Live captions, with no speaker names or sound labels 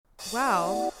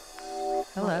Well,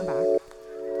 Hello. welcome back.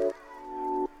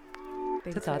 To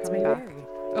Thanks for Thoughts coming May back. Vary.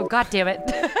 Oh, God damn it.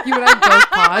 You and I both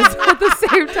paused at the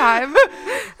same time.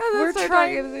 We're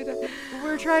trying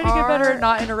to get better at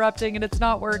not interrupting, and it's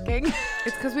not working.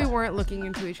 It's because we weren't looking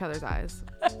into each other's eyes.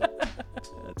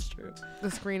 That's true.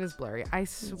 The screen is blurry. I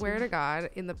swear to God,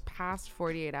 in the past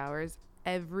 48 hours,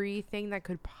 everything that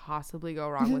could possibly go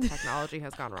wrong with technology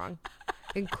has gone wrong,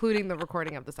 including the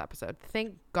recording of this episode.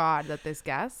 Thank God that this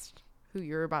guest, who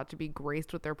you're about to be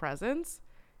graced with their presence,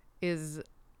 is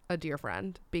a dear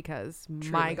friend, because my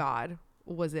Truly. God,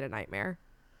 was it a nightmare.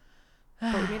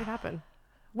 But we made it happen.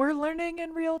 We're learning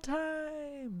in real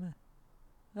time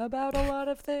about a lot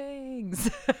of things.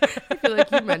 I feel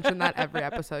like you mention that every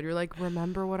episode. You're like,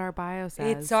 remember what our bio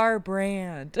says. It's our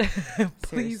brand. Please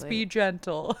Seriously. be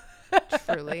gentle.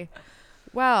 Truly.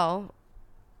 Well,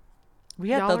 We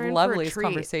had Y'all are the in for a loveliest treat.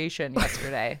 conversation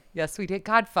yesterday. Yes, we did.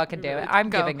 God fucking damn it. I'm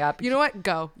go. giving up. You know what?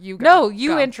 Go. You go. No, you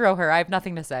Go. intro her. I have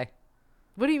nothing to say.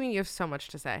 What do you mean you have so much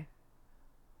to say?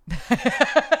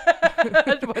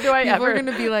 What do I People ever? are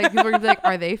gonna be like,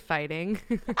 are they fighting?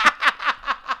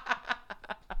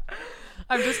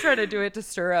 I'm just trying to do it to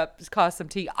stir up, cause some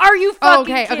tea. Are you Oh,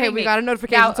 fucking okay, kidding we me? got a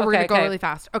notification, Yeah, so we're gonna go okay. really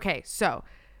fast. Okay, so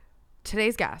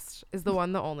today's guest is the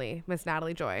one, the only, Miss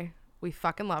Natalie Joy. We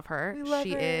fucking love her. We love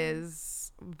she her.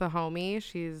 is the homie.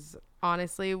 She's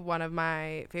honestly one of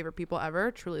my favorite people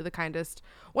ever. Truly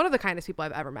one of the kindest people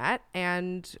I've ever met.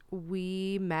 And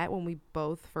we met when we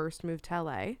both first moved to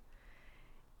LA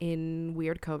in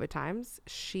weird COVID times.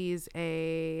 She's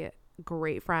a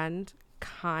great friend,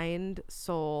 kind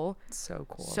soul, So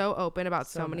cool. so open about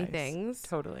so many nice. things.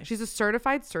 Totally. She's a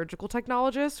certified surgical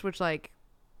technologist, which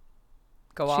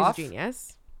Go she's off. a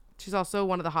genius. She's also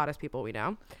one of the hottest people we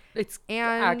know. It's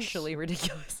And- actually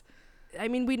ridiculous. I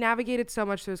mean, we navigated so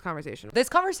much through this conversation. This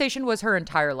conversation was her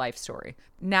entire life story.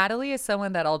 Natalie is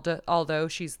someone that although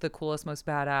she's the coolest, most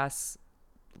badass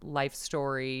life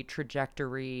story,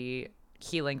 trajectory,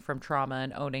 healing from trauma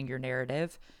and owning your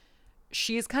narrative,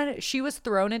 she was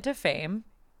thrown into fame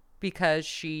because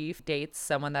she dates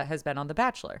someone that has been on The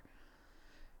Bachelor.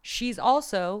 She's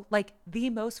also like the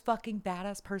most fucking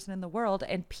badass person in the world,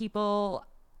 and people,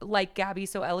 like Gabby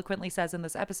so eloquently says in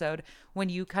this episode, when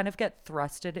you kind of get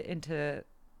thrusted into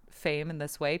fame in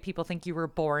this way, people think you were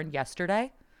born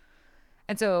yesterday.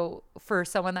 And so for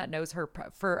someone that knows her,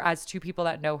 as two people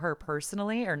that know her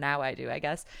personally, or now I do, I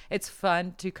guess, it's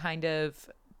fun to kind of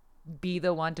be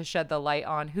the one to shed the light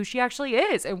on who she actually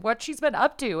is and what she's been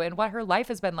up to and what her life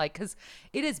has been like, because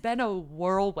it has been a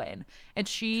whirlwind, and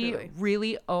she Truly.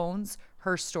 really owns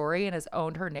her story and has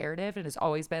owned her narrative and has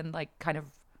always been like kind of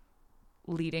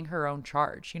leading her own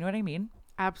charge. You know what I mean?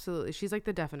 Absolutely. She's like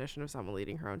the definition of someone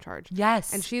leading her own charge.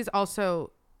 Yes. And she's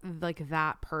also like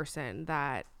that person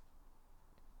that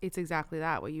it's exactly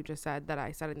that, what you just said, that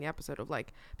I said in the episode of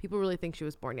like, people really think she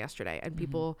was born yesterday,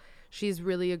 and she's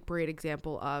really a great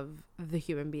example of the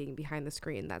human being behind the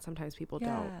screen that sometimes people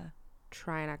don't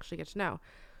try and actually get to know.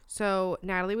 So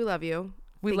Natalie, we love you.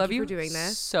 We Thank love you for doing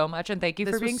this. so much, and thank you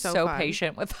This for being was so so fun.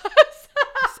 patient with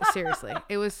us. Seriously,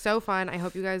 it was so fun. I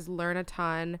hope you guys learn a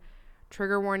ton.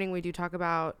 Trigger warning, we do talk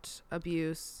about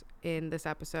abuse in this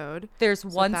episode. There's So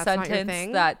if one that's not your sentence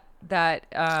thing- that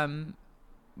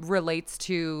relates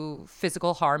to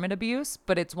physical harm and abuse,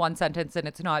 but it's one sentence and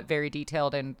it's not very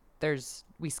detailed, and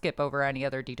we skip over any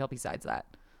other detail besides that.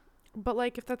 But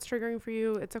like, if that's triggering for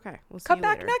you, it's okay. We'll see Come you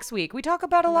back later. next week. We talk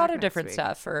about a Come lot back of next different week.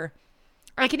 stuff. Or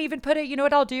I can even put it, you know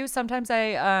what I'll do? Sometimes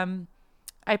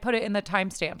I put it in the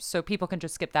timestamps so people can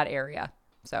just skip that area.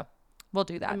 So we'll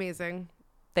do that. Amazing.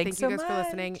 Thanks Thank you so guys for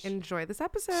listening. much. Enjoy this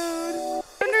episode.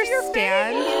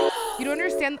 Understand? You don't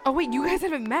understand. Oh wait, you guys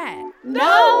haven't met.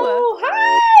 No!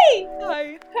 Hi!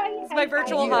 Hi. Hi! It's my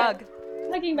virtual You- hug.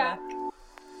 Hugging back.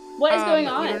 What is going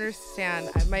on? You don't understand.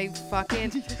 My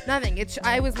fucking nothing.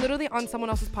 I was literally on someone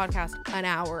else's podcast an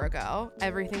hour ago.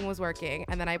 Everything was working,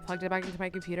 and then I plugged it back into my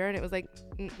computer, and it was like,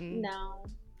 mm-mm. No.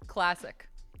 Classic.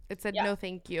 It said Yeah. no,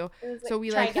 thank you. It was So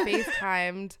we try like again.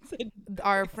 FaceTimed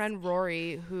our friend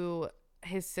Rory, who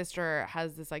his sister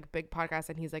has this like big podcast,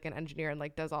 and he's like an engineer and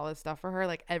like does all this stuff for her.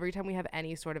 Like every time we have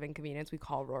any sort of inconvenience, we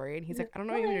call Rory, and he's like, I don't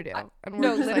know what you're gonna do. And we're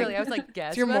No, just literally. like, I was like, guess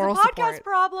it's your who has moral a podcast support.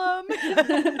 problem.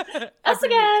 Us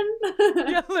again.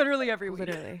 Yeah, literally every week.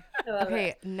 literally. I love Okay,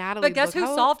 it. Natalie. But guess look who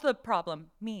how- solved the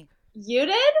problem? Me. You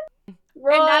did?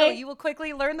 Roy. And Natalie, you will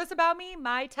quickly learn this about me.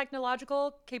 My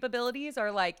technological capabilities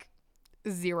are like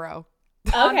Zero.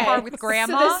 on Okay. par with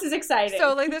grandma. So this is exciting.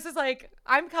 So like this is like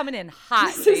I'm coming in hot,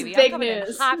 This is baby. big I'm coming news.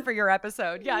 in hot for your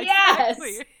episode. Yeah, Yes.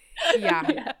 exactly. Yeah.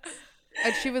 Yes.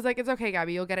 And she was like, it's okay,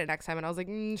 Gabby, you'll get it next time. And I was like,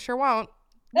 sure won't.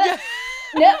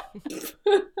 No.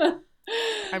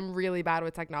 I'm really bad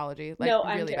with technology. Like, no,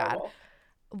 I'm really terrible.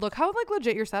 bad. Look how like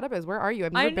legit your setup is. Where are you?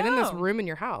 I've I never been in this know. room in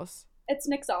your house. It's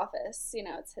Nick's office. You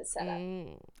know, it's his setup.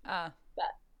 We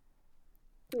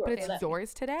work But it's with it.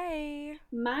 yours today.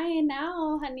 Mine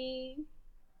now, honey.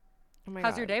 Oh my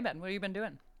How's God. your day been? What have you been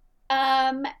doing?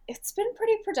 It's been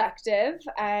pretty productive.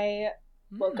 I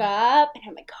woke up and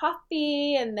had my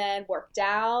coffee and then worked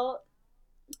out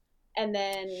and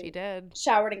then She did.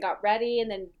 showered and got ready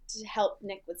and then helped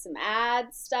Nick with some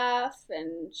ad stuff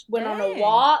and went on a Dang.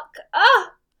 walk.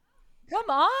 Ah, Come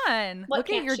on. what Look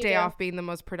at can't your she day do? off being the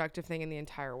most productive thing in the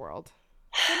entire world.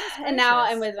 And now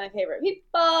gracious. I'm with my favorite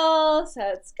people, so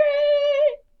it's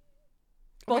great.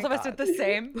 Oh Both my of us God. did the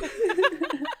same.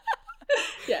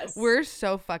 Yes. We're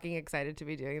so fucking excited to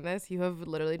be doing this. You have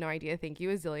literally no idea. Thank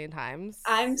you a zillion times.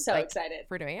 I'm so like, excited.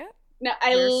 for doing it. No,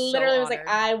 I We're so literally was like, honored.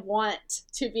 I want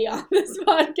to be on this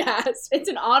podcast. It's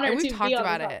an honor And to we've be talked on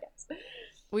about this it. podcast.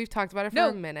 We've talked about it for No.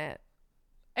 a minute.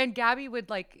 And Gabby would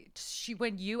like,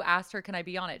 when you asked her, can I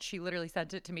be on it? She literally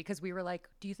sent it to me because we were like,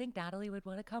 do you think Natalie would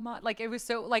want to come on? Like, it was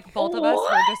so, like, both of us were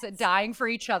What? just dying for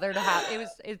each other to have,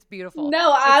 it's beautiful.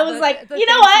 No, I It's was the- like, the you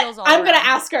know thing what? feels all I'm going to around.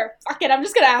 ask her. Fuck it. I'm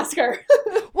just going to ask her.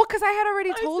 Well, because I had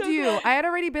already I'm told so you. glad. I had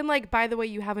already been like, by the way,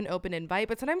 you have an open invite.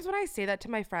 But sometimes when I say that to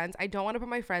my friends, I don't want to put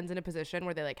my friends in a position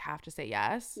where they like have to say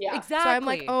yes. Yeah. Exactly. So I'm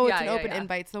like, oh, it's Yeah, an yeah, open yeah.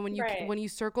 invite. So when you Right. when you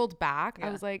circled back, I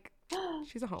Yeah. was like,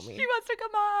 she's a homie. She wants to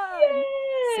come on.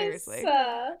 Yes.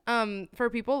 Seriously. For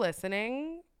people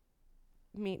listening,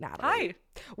 meet Natalie. Hi.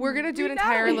 We're gonna do an Meet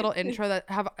entire Natalie. little intro that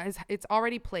it's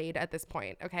already played at this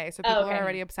point. Okay, so people okay. are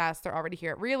already obsessed. They're already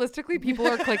here. Realistically, people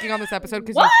are clicking on this episode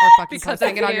because you What? are fucking Because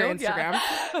posting it of on your you, Instagram.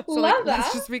 yeah. So Love like, that.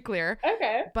 let's just be clear.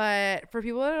 Okay. But for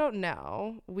people that don't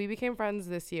know, we became friends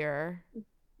this year.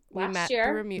 We Last met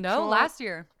year? through a mutual. No, last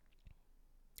year.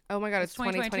 Oh my god, It's it's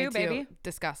 2022, 2022, baby.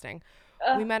 Disgusting.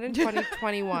 Ugh. We met in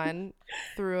 2021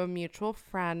 through a mutual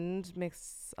friend,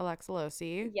 Miss Alexa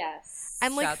Losi, Yes.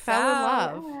 and like Shouts fell in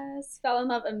out. love. Yes. Fell in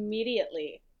love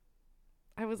immediately.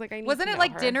 I was like, I need Wasn't to it know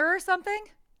like her. dinner or something?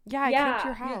 Yeah, I Yeah. came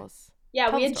to your Yeah. house. Yeah,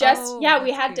 Tell we the had story. just, Oh, yeah, we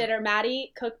that's had cute. dinner.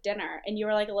 Maddie cooked dinner, and you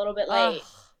were like a little bit Ugh. late,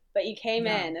 but you came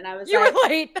Yeah. in, and I was You like, were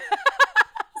late.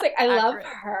 it's like, I love Accurate.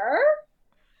 her.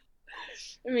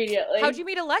 Immediately. How'd you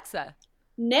meet Alexa?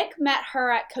 Nick met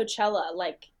her at Coachella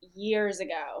like years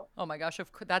ago. Oh my gosh,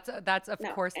 that's of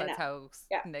No, course I that's how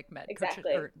Yeah, Nick met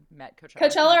exactly. met Coachella.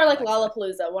 Coachella or not like Alexa.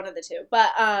 Lollapalooza, one of the two.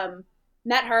 But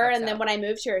met her, Checks and then out. when I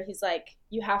moved here, he's like,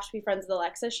 "You have to be friends with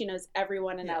Alexa. She knows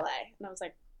everyone in Yeah. LA." And I was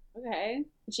like, "Okay."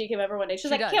 And she came over one day. She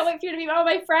was She like, does. "Can't wait for you to meet all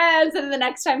my friends." And then the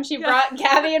next time she Yeah. brought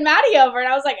Gabby and Maddie over, and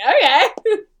I was like,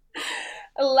 "Okay."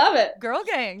 I love it. Girl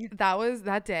gang.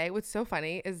 That day. What's so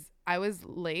funny is I was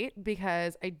late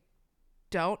because I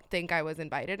don't think I was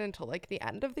invited until like the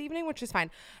end of the evening, which is fine.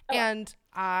 Oh. And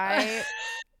I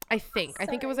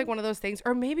think it was like one of those things,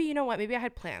 or maybe you know what? Maybe I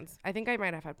had plans. I think I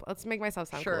might have had. Let's make myself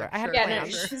sound Sure, cooler. I had sure. Yeah, no,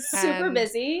 plans. she's super And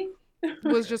busy.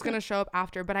 was just gonna show up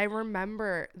after, but I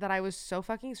remember that I was so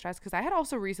fucking stressed because I had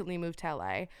also recently moved to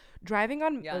LA. Driving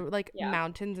on Yeah. Yeah.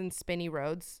 mountains and spinny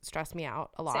roads stressed me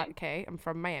out a lot. Same. Okay, I'm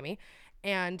from Miami,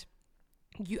 and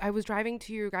I was driving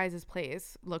to your guys'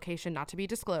 place, location not to be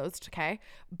disclosed. Okay,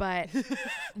 but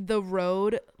the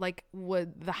road like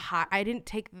would I didn't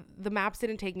take the maps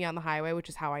didn't take me on the highway, which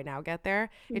is how I now get there.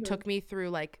 It took me through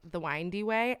like the windy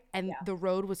way, and Yeah. the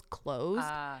road was closed.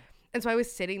 And so I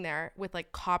was sitting there with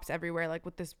like cops everywhere, like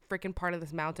with this freaking part of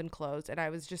this mountain closed. And I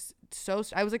was just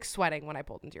I was like sweating when I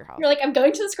pulled into your house. You're like, "I'm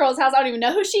going to this girl's house. I don't even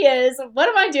know who she is. What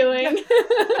am I doing?"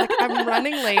 Like, I'm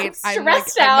running late. I'm like,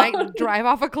 stressed I out. might drive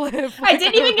off a cliff. I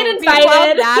didn't even get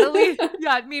Meanwhile, invited. Natalie.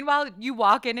 Yeah. Meanwhile, you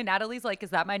walk in and Natalie's like, "Is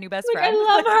that my new best Like, I friend?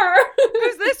 love her.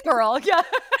 Who's this girl?" Yeah.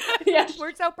 Yeah.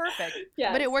 Works out perfect.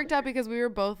 Yeah. But it worked out because we were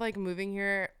both like moving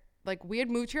here. Like we had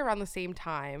moved here around the same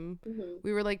time. Mhm.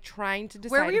 We were like trying to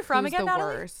decide Where were you from who's again, the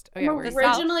Natalie? worst. Oh I'm yeah, where are you?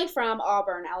 originally from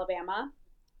Auburn, Alabama,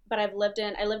 but I lived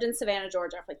in Savannah,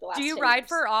 Georgia for like the last Do you 10 ride years.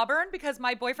 for Auburn? Because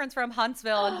my boyfriend's from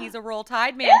Huntsville and he's a Roll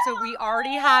Tide man, so we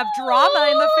already have drama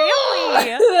in the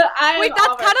family. I'm Wait, that's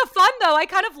Auburn. kind of fun though. I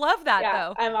kind of love that Yeah,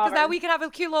 though. I'm Because now Auburn. we can have a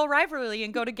cute little rivalry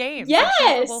and go to games.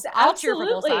 Yes, I'll cheer for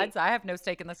both absolutely. sides. I have no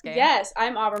stake in this game. Yes,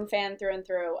 I'm Auburn fan through and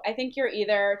through. I think you're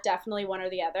either definitely one or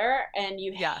the other, and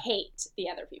you Yeah. hate the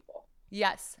other people.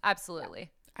 Yes,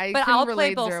 absolutely. I But can I'll play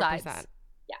relate both 0%. sides.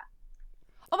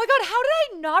 Oh my god, how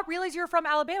did I not realize you were from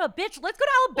Alabama? Bitch, let's go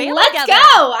to Alabama Let's together.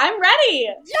 go! I'm ready.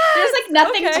 Yes! There's like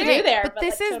nothing Okay. to do there. But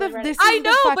this like, is totally the ready. this I is the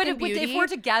know, but fucking if beauty. we're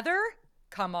together,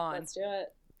 come on. Let's do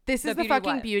it. This The is the beauty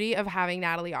fucking what? beauty of having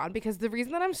Natalie on, because the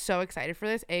reason that I'm so excited for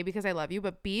this, A, because I love you,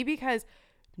 but B, because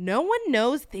no one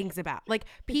knows things about. Like,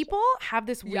 people have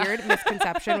this Yeah. weird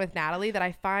misconception with Natalie that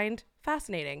I find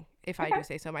fascinating, if I do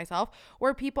say so myself,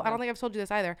 where people, I don't think I've told you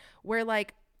this either, where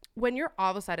like when you're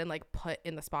all of a sudden like put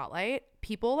in the spotlight,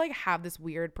 people like have this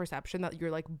weird perception that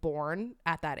you're like born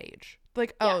at that age.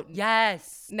 Like, oh,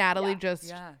 yes, Natalie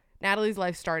Natalie's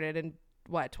life started in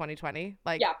what, 2020?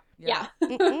 Like, yeah.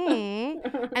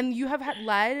 And you have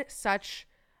led such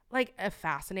like a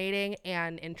fascinating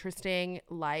and interesting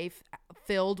life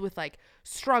filled with like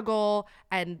struggle,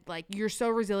 and like you're so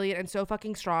resilient and so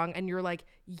fucking strong, and you're like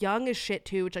young as shit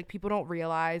too, which like people don't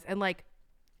realize. And like,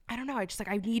 I don't know, I just like,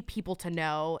 I need people to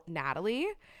know Natalie,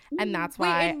 and that's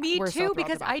why and me we're too, so thrilled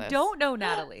because about I this. don't know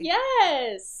Natalie.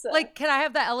 Yes. Like, can I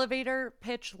have the elevator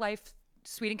pitch life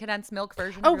sweet and condensed milk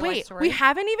version Oh of your life wait, story?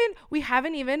 we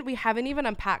haven't even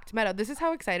unpacked. Meadow, this is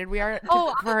how excited we are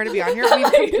for her to be on here.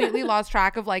 We've completely lost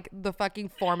track of like the fucking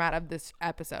format of this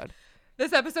episode.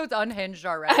 This episode's unhinged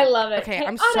already. I love it. Okay, Hey,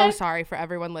 I'm so sorry for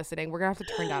everyone listening. We're gonna have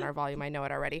to turn down our volume. I know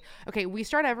it already. Okay, we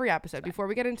start every episode, before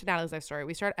we get into Natalie's life story,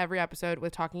 we start every episode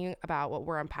with talking about what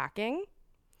we're unpacking.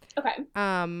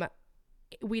 Okay.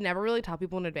 We never really tell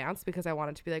people in advance because I want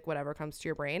it to be like whatever comes to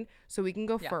your brain. So we can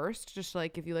go first, just to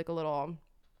like give you like a little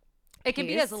It can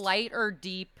be as taste. light or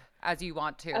deep as you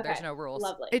want to. Okay. There's no rules.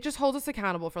 Lovely. It just holds us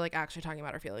accountable for like actually talking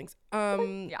about our feelings.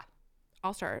 Yeah.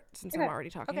 I'll start since Okay. I'm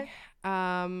already talking. Okay.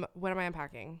 What am I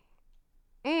unpacking?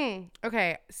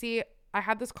 Okay. See, I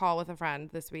had this call with a friend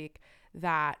this week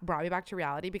that brought me back to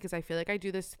reality, because I feel like I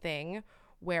do this thing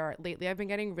where lately I've been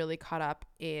getting really caught up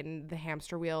in the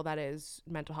hamster wheel that is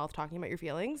mental health, talking about your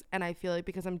feelings. And I feel like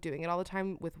because I'm doing it all the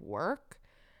time with work,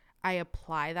 I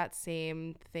apply that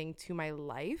same thing to my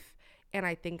life. And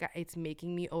I think it's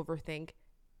making me overthink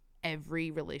every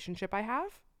relationship I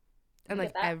have and I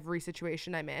like get that. every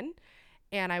situation I'm in.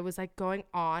 And I was like going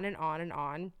on and on and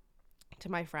on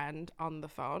to my friend on the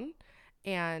phone.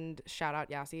 And shout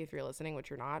out Yassi if you're listening, which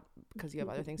you're not because you have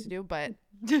other things to do. But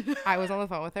I was on the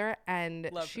phone with her, and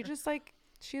Love she her. just like,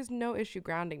 she has no issue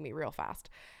grounding me real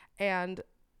fast. And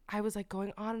I was like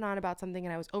going on and on about something,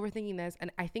 and I was overthinking this.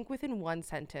 And I think within one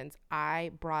sentence,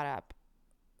 I brought up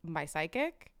my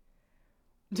psychic,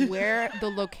 where the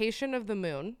location of the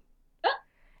moon,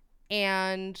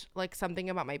 and like something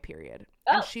about my period.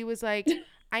 And she was like,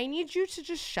 I need you to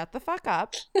just shut the fuck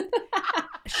up.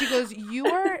 She goes, you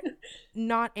are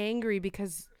not angry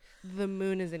because the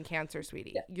moon is in Cancer,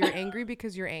 sweetie. You're angry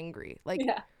because you're angry. Like,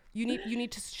 you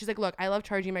need to, she's like, look, I love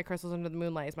charging my crystals under the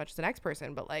moonlight as much as the next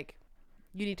person, but like,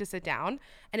 you need to sit down.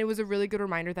 And it was a really good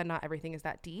reminder that not everything is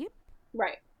that deep.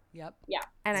 Right. Yep. Yeah.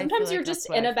 And I sometimes feel you're like just that's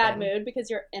what in a I've bad been. mood because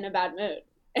you're in a bad mood.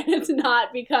 And it's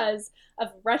not because of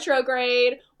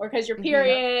retrograde or because your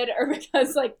period or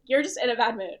because like you're just in a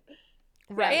bad mood.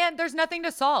 Right. And there's nothing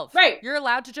to solve. Right. You're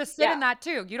allowed to just sit in that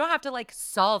too. You don't have to like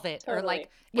solve it or Totally. like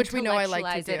Which we know I like to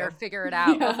intellectualize it do. or figure it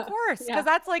out. Yeah. Of course, because Yeah.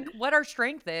 that's like what our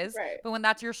strength is. Right. But when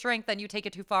that's your strength, then you take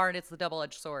it too far and it's the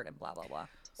double-edged sword and blah blah blah.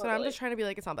 So now I'm just trying to be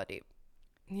like, it's not that deep.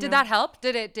 You Did know? that help?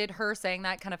 Did her saying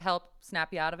that kind of help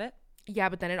snap you out of it? Yeah,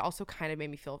 but then it also kind of made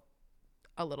me feel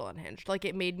a little unhinged. Like,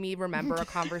 it made me remember a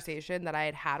conversation that I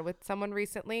had had with someone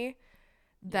recently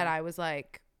that I was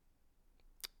like,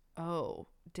 oh,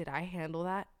 did I handle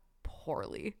that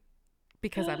poorly?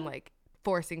 Because I'm like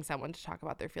forcing someone to talk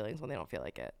about their feelings when they don't feel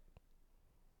like it.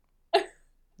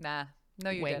 Nah. No,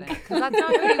 you Wink. didn't. Because that's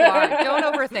not who you are. Don't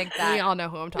overthink We that. all know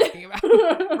who I'm talking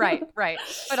about. Right.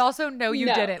 But also, no, you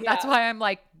No, didn't. That's yeah. why I'm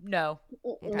like, no.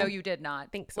 Mm-mm. No, you did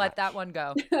not. Thanks so Let much. that one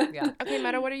go. Yeah. Okay,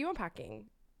 Meta, what are you unpacking?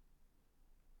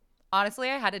 Honestly,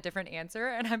 I had a different answer,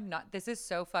 and I'm not. This is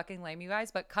so fucking lame, you guys.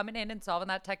 But coming in and solving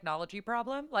that technology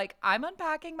problem, like I'm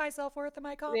unpacking my self-worth and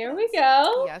my confidence. There we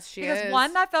go. Yes, she Because is.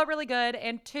 one, that felt really good,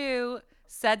 and two,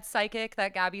 said psychic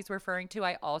that Gabby's referring to,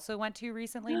 I also went to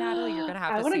recently. Natalie, you're gonna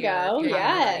have I to want see to her if go. you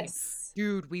haven't already. Yes.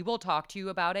 Dude, we will talk to you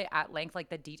about it at length, like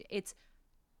the detail. It's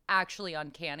actually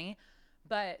uncanny.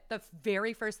 But the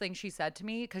very first thing she said to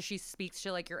me, because she speaks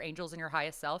to like your angels and your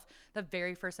highest self, the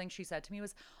very first thing she said to me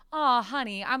was, "Oh,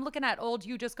 honey, I'm looking at old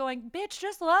you just going, bitch,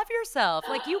 just love yourself.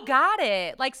 Like, you got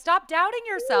it. Like, stop doubting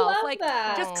yourself. love Like,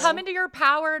 that. just come into your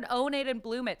power and own it and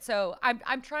bloom it." So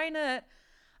I'm trying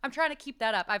to keep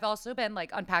that up. I've also been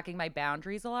like unpacking my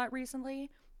boundaries a lot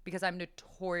recently because I'm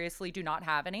notoriously do not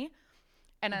have any.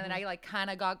 And then I like kind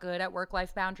of got good at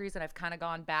work-life boundaries, and I've kind of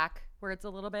gone backwards a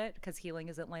little bit because healing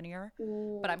isn't linear.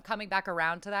 But I'm coming back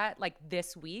around to that like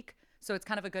this week. So it's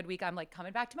kind of a good week. I'm like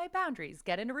coming back to my boundaries,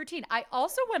 get into routine. I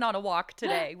also went on a walk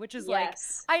today, which is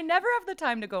Yes. like I never have the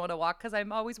time to go on a walk because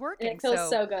I'm always working. And it feels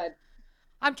so good.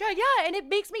 I'm trying, yeah, and it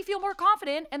makes me feel more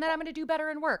confident, and then I'm going to do better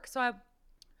in work. So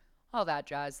all that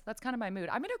jazz. That's kind of my mood.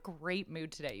 I'm in a great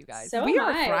mood today, you guys. So We am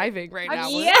are I. thriving right now.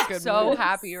 I'm We're in a good so mood.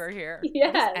 happy you're here.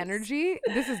 Yes. Energy.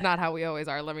 This is not how we always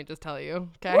are. Let me just tell you.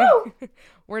 Okay.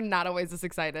 We're not always this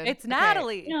excited. It's Okay.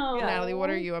 Natalie. No. Yeah. Natalie, what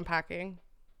are you unpacking?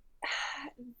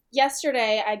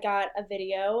 Yesterday, I got a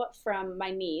video from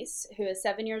my niece, who is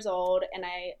 7 years old, and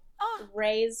I Oh,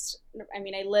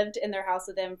 lived in their house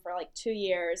with them for like 2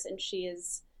 years, and she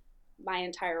is my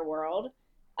entire world.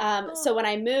 So when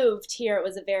I moved here, it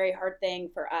was a very hard thing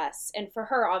for us and for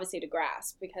her, obviously, to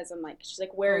grasp, because she's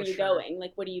like, where are you sure. going?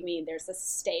 Like, what do you mean? There's a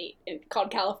state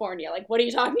called California. Like, what are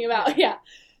you talking about? Yeah.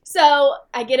 So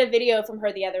I get a video from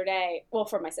her the other day, well,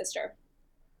 from my sister,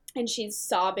 and she's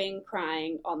sobbing,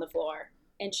 crying on the floor.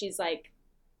 And she's like,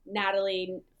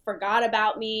 Natalie forgot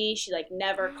about me. She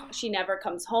never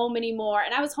comes home anymore.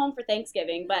 And I was home for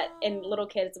Thanksgiving, but in little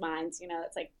kids' minds,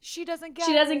 it's like, she doesn't get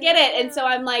she doesn't get it. And so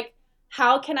I'm like,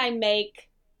 how can I make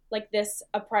like this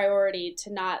a priority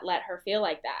to not let her feel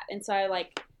like that? And so I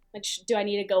do I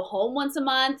need to go home once a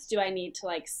month? Do I need to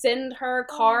like send her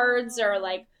cards or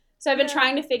like, so I've been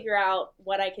trying to figure out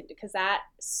what I can do, because that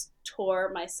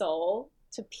tore my soul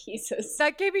to pieces.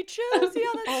 That gave me chills. Yeah,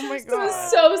 that's Oh my It God.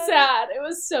 was so sad. It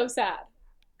was so sad.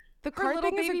 The Her card little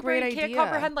thing is baby a great brain idea. can't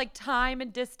comprehend like time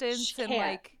and distance She and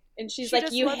can't. like. And she's She like,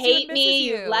 just you loves you and hate misses me,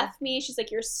 you you. left me. She's like,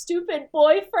 your stupid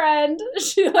boyfriend.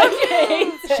 She like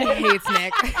hates She it. hates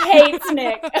Nick. Hates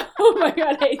Nick. Oh my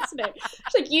God, hates Nick.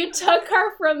 She's like, you took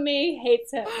her from me,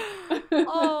 hates him.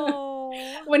 Oh.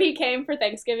 When he came for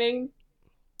Thanksgiving,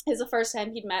 it was the first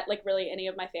time he'd met like really any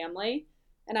of my family.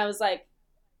 And I was like,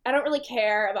 I don't really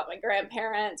care about my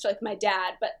grandparents or like my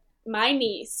dad, but my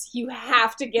niece, you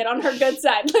have to get on her good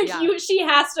side. Like Yeah. she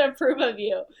has to approve of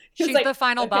you. He was She's like, the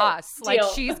final okay, boss. Like deal.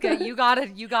 she's good. You gotta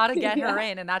get her Yeah.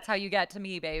 in, and that's how you get to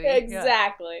me, baby. Yeah.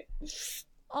 Exactly.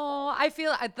 Oh, I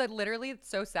feel literally it's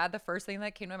so sad. The first thing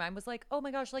that came to my mind was like, oh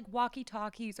my gosh, like walkie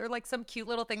talkies or like some cute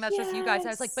little thing that's just you guys. I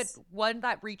was like, but Yes. one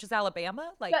that reaches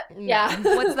Alabama, like Yeah.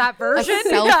 what's that version?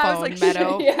 cell Yeah, I was phone, like,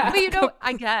 Meadow. Yeah. but you know,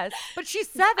 I guess. But she's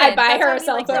 7. I'd buy That's her what I a mean,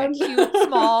 cell like, some phone. cute,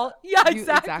 small. Yeah, You-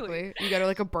 exactly. You go to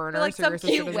like a burner, But like so your some sister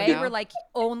cute doesn't way know. where like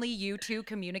only you two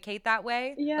communicate that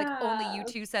way. Like only you Yeah.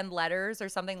 two send letters or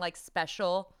something like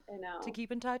special I know. to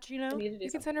keep in touch, you I know? need to do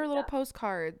You can something send her like little that.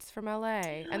 postcards from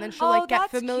LA, and then she'll Oh, like get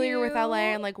that's familiar with LA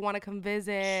cute. and like want to come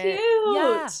visit. Cute.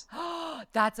 Yeah.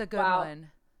 That's a good Wow.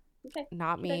 one. Okay.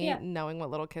 Not Good me idea. knowing what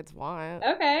little kids want.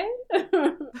 Okay.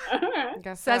 I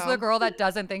guess Says so. the girl that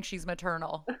doesn't think she's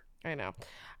maternal. I know.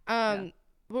 Yeah.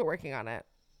 We're working on it.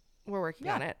 We're working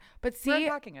Yeah. on it. But We're see,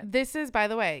 unpacking it. this is, by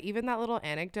the way, even that little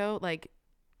anecdote, like,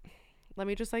 let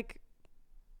me just like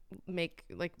make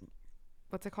like,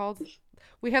 what's it called?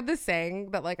 We have this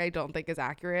saying that like I don't think is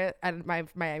accurate, and my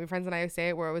Miami friends and I say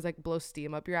it, where it was like blow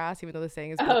steam up your ass, even though the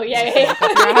saying is Oh blow yeah, steam yeah, up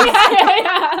your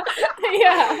ass.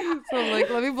 yeah. So I'm like,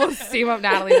 let me blow steam up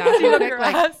Natalie's ass Steam real up quick. your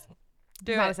Like, ass.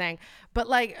 Do it's not a it. saying, but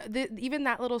like even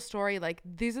that little story, like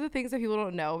these are the things that people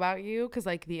don't know about you, because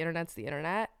like the internet's the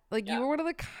internet. Like Yeah. you were one of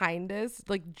the kindest,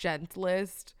 like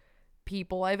gentlest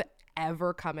people I've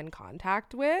ever come in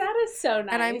contact with. That is so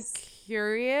nice. And I'm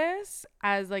curious,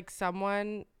 as like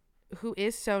someone who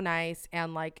is so nice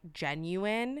and like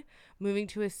genuine, moving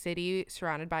to a city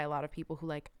surrounded by a lot of people who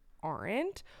like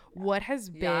aren't, what has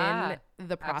Yeah, been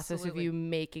the process absolutely. of you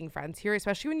making friends here,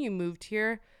 especially when you moved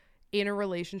here in a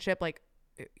relationship? Like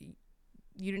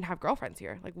you didn't have girlfriends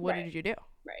here. Like what Right. did you do?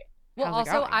 Right. Well, How's it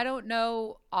also, going? I don't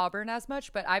know Auburn as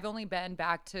much, but I've only been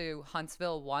back to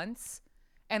Huntsville once.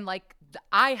 And like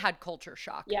I had culture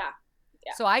shock. Yeah.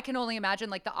 Yeah. So I can only imagine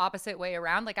like the opposite way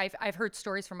around. Like I've heard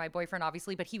stories from my boyfriend,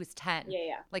 obviously, but he was 10.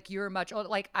 Yeah. Like you're much older.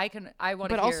 Like I want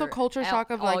to But also culture shock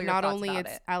of all like your not thoughts only about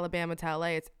it's it. Alabama to LA,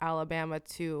 it's Alabama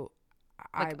to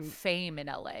Like fame in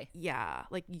LA. yeah,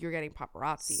 like you're getting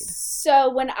paparazzi'd. So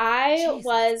when I Jesus.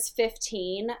 was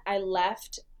 15, I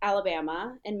left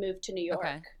Alabama and moved to New York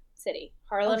Okay. City,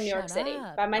 Harlem, Oh, New York shut City,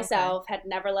 up. by Okay. myself. Had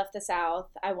never left the South.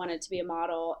 I wanted to be a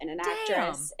model and an Damn.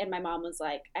 actress. And my mom was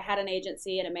like, I had an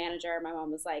agency and a manager. My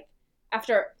mom was like,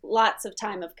 after lots of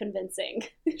time of convincing,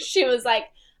 she was like,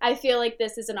 I feel like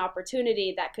this is an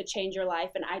opportunity that could change your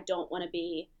life, and I don't want to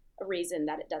be a reason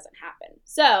that it doesn't happen.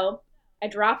 So I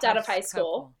dropped out of high That's so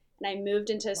school. cool. And I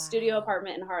moved into a studio Wow.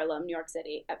 apartment in Harlem, New York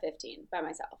City at 15 by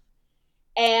myself.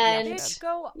 And Yeah, Bitch,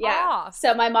 go yeah, off.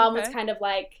 so my mom was Okay. kind of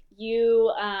like,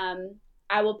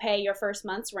 I will pay your first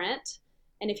month's rent.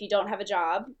 And if you don't have a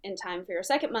job in time for your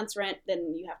second month's rent,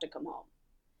 then you have to come home.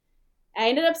 I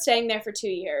ended up staying there for 2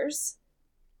 years.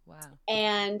 Wow.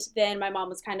 And then my mom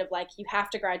was kind of like, you have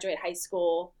to graduate high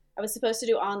school. I was supposed to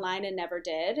do online and never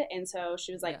did. And so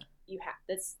she was like, Yeah. you have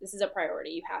this is a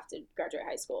priority. You have to graduate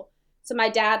high school. So my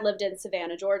dad lived in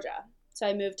Savannah, Georgia. So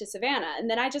I moved to Savannah. And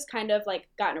then I just kind of like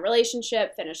got in a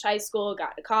relationship, finished high school,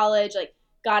 got to college, like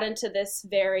got into this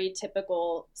very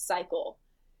typical cycle.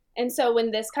 And so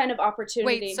when this kind of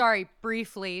opportunity. Wait, sorry,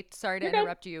 briefly. Sorry to You're good.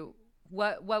 interrupt you.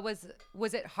 What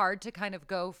was it hard to kind of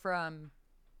go from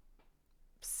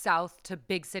south to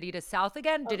big city to south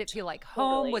again? Did it feel like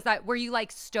home? Totally. Were you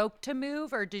like stoked to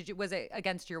move, or was it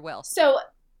against your will? So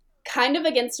kind of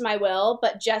against my will,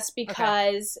 but just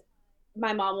because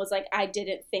my mom was like, I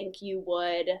didn't think you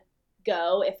would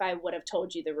go if I would have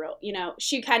told you the real,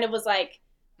 she kind of was like,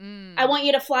 I want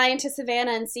you to fly into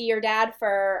Savannah and see your dad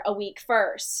for a week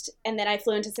first. And then I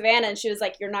flew into Savannah and she was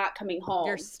like, you're not coming home.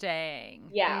 You're staying.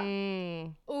 Yeah.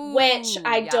 Ooh, Which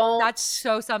I don't. That's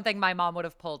so something my mom would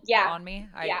have pulled on me.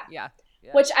 Yeah.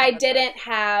 Which I didn't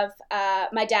have.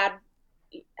 My dad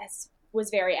was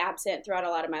very absent throughout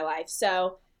a lot of my life.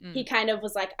 So he kind of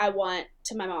was like, my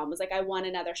mom was like, I want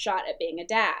another shot at being a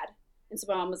dad. And so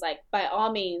my mom was like, by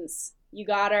all means, you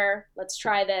got her. Let's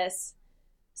try this.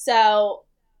 So.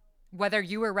 Whether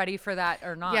you were ready for that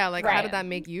or not. Yeah, like how did that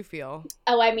make you feel?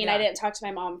 Oh, I mean, I didn't talk to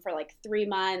my mom for like 3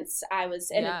 months. I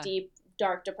was in a deep,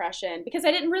 dark depression because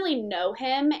I didn't really know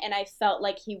him and I felt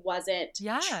like he wasn't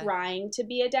trying to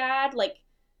be a dad. Like,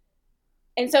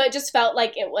 and so it just felt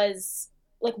like it was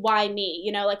like, why me?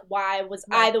 Like, why was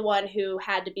I the one who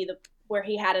had to be where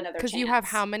he had another chance? Because you have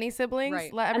how many siblings?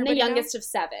 Right. I'm the youngest of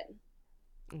 7.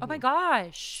 Oh my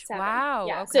gosh. 7. Wow.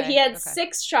 Yeah. Okay. So he had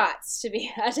 6 shots to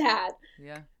be a dad.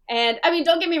 Yeah. And I mean,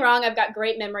 don't get me wrong, I've got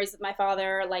great memories with my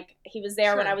father. Like, he was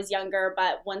there when I was younger,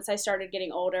 but once I started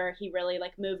getting older, he really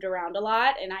like moved around a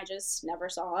lot and I just never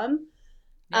saw him.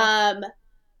 Yeah.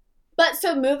 But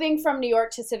so moving from New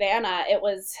York to Savannah,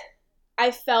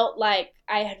 I felt like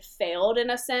I had failed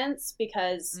in a sense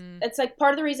because it's like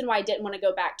part of the reason why I didn't want to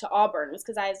go back to Auburn was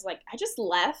because I was like, I just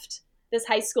left this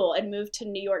high school and moved to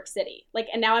New York City. Like,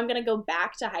 and now I'm going to go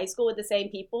back to high school with the same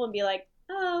people and be like,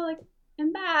 oh, like,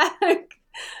 I'm back.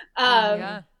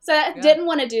 So I didn't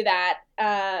want to do that.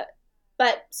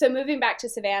 But so moving back to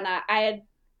Savannah,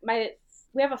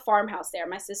 we have a farmhouse there.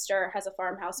 My sister has a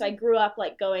farmhouse. So I grew up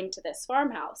like going to this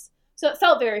farmhouse. So it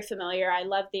felt very familiar. I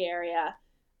loved the area.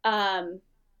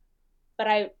 But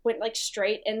I went like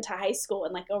straight into high school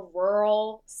in like a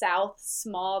rural South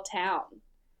small town.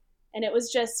 And it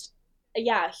was just,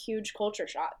 a huge culture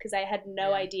shock because I had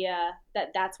no idea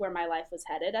that that's where my life was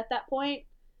headed at that point.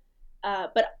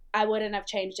 But I wouldn't have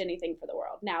changed anything for the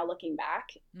world. Now looking back,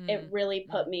 it really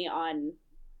put me on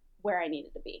where I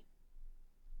needed to be.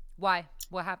 Why?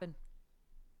 What happened?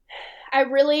 I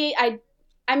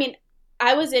mean,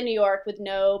 I was in New York with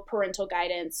no parental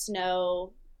guidance,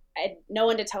 no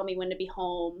one to tell me when to be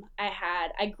home.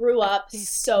 I grew up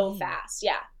so fast.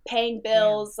 Yeah. Paying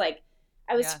bills. Yeah. Like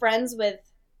I was friends with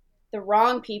the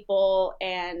wrong people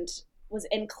and was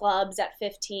in clubs at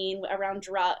 15 around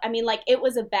drugs. I mean, like it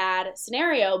was a bad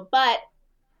scenario, but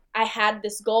I had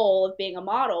this goal of being a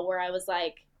model where I was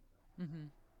like,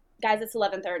 guys, it's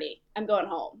 11:30. I'm going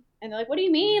home. And they're like, what do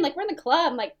you mean? Like, we're in the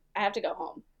club. I'm like, I have to go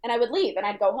home. And I would leave and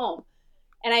I'd go home.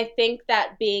 And I think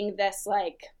that being this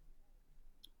like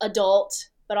adult,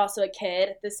 but also a kid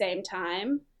at the same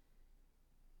time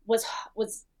was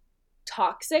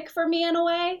toxic for me in a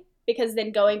way. Because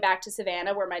then going back to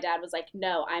Savannah where my dad was like,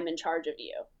 no, I'm in charge of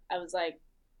you. I was like,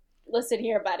 listen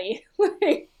here, buddy.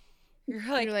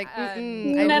 You're like I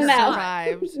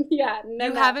survived.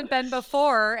 You haven't been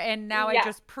before, and now I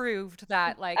just proved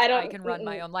that like I can run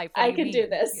my own life. I can do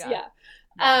this. Yeah.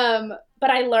 But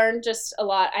I learned just a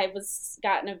lot. I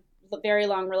got in a very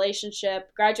long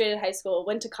relationship, graduated high school,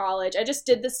 went to college. I just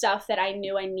did the stuff that I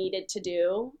knew I needed to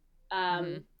do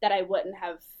that I wouldn't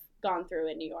have gone through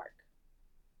in New York.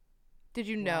 Did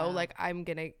you know, like, I'm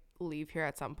going to leave here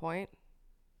at some point?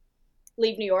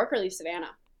 Leave New York or leave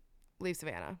Savannah? Leave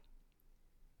Savannah.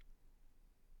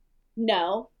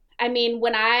 No. I mean,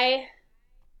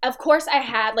 of course I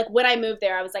had, like, when I moved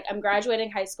there, I was like, I'm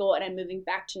graduating high school and I'm moving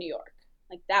back to New York.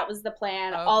 Like, that was the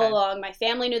plan all along. My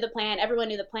family knew the plan. Everyone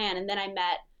knew the plan. And then I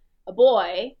met a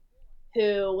boy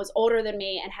who was older than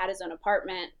me and had his own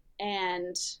apartment.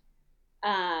 And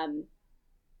I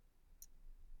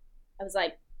was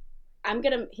like,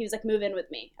 he was like, move in with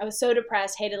me. I was so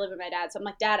depressed, hated living with my dad. So I'm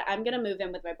like, Dad, I'm going to move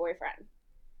in with my boyfriend.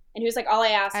 And he was like, all I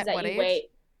ask is that you wait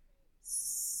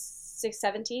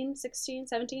 16,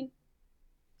 17.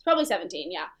 It's probably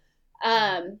 17. Yeah.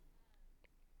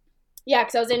 Yeah.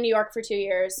 Cause I was in New York for 2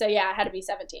 years. So yeah, I had to be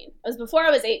 17. It was before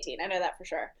I was 18. I know that for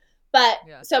sure. But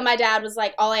so my dad was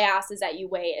like, all I ask is that you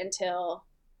wait until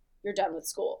you're done with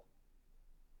school.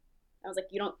 I was like,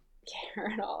 you don't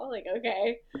care at all? Like,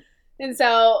 okay. And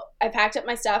so I packed up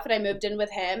my stuff and I moved in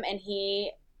with him, and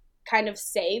he kind of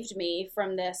saved me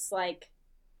from this like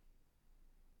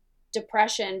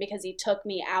depression because he took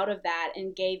me out of that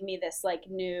and gave me this like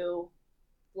new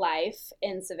life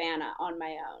in Savannah on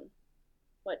my own,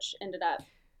 which ended up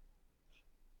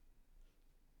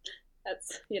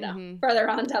that's further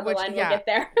on down the line we'll get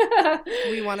there.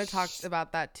 We want to talk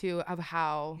about that too, of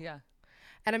how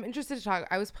and I'm interested to talk.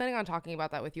 I was planning on talking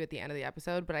about that with you at the end of the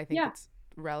episode, but I think it's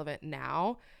relevant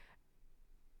now.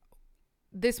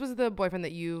 This was the boyfriend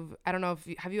that I don't know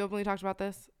if have you openly talked about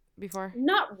this before?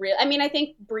 Not really. I mean, I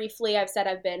think briefly I've said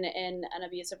I've been in an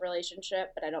abusive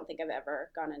relationship, but I don't think I've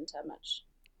ever gone into much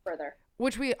further.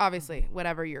 Which we obviously,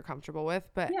 whatever you're comfortable with.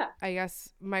 But I guess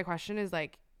my question is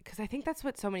like, because I think that's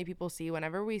what so many people see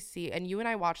whenever we see, and you and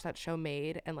I watched that show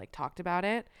Made and like talked about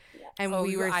it. Yes. And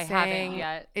we were saying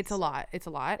it's a lot. It's a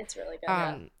lot. It's really good.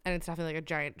 And it's definitely like a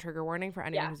giant trigger warning for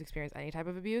anyone who's experienced any type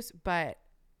of abuse. But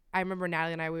I remember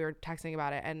Natalie and I, we were texting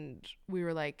about it, and we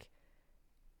were like,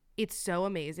 it's so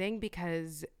amazing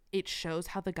because it shows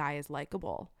how the guy is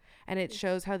likable. And it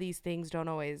shows how these things don't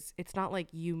always, it's not like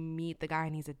you meet the guy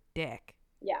and he's a dick.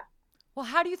 Yeah. Well,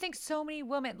 how do you think so many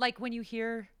women, like when you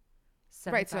hear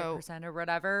 75% or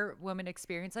whatever women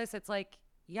experience this, it's like,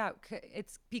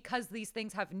 it's because these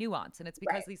things have nuance, and it's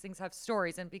because these things have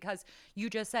stories, and because you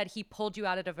just said he pulled you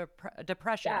out of a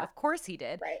depression. Of course he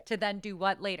did. To then do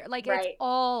what later? Like it's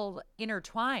all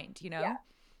intertwined, you know? Yeah.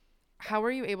 How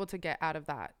were you able to get out of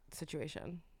that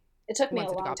situation? It took me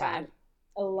a long time.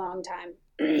 A long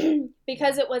time.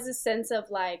 Because it was a sense of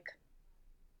like,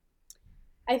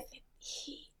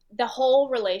 the whole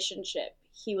relationship,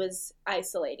 he was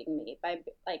isolating me by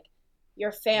like,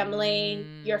 your family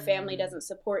doesn't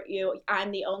support you.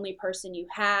 I'm the only person you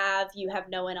have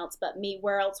no one else but me.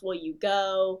 Where else will you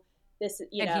go?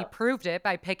 And he proved it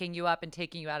by picking you up and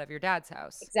taking you out of your dad's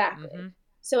house. Exactly. Mm-hmm.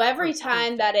 So every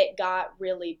time that it got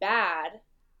really bad,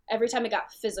 every time it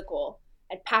got physical,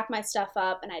 I'd pack my stuff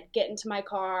up and I'd get into my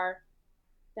car.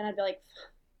 Then I'd be like,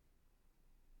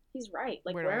 he's right.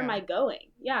 Like, where am I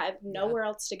going? Yeah, I have nowhere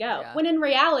else to go. Yeah. When in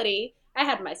reality, I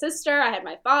had my sister, I had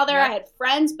my father, I had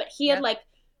friends, but he had like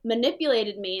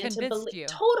manipulated me into believing.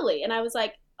 Totally. And I was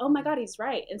like, oh my God, he's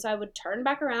right. And so I would turn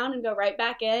back around and go right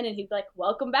back in, and he'd be like,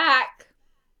 welcome back.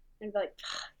 And I'd be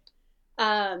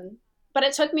like, but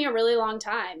it took me a really long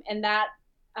time. And that,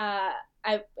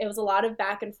 it was a lot of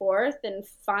back and forth. And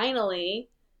finally,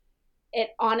 the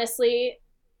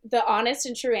honest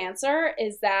and true answer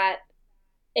is that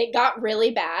it got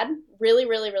really bad, really,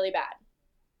 really, really bad.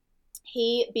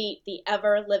 He beat the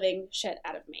ever living shit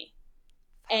out of me.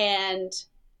 And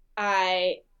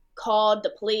I called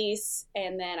the police,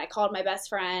 and then I called my best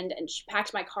friend, and she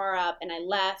packed my car up, and I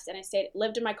left, and I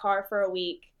lived in my car for a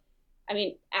week. I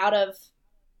mean, out of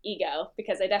ego,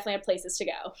 because I definitely had places to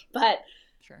go, but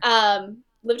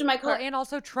lived in my car. Well, and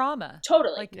also trauma.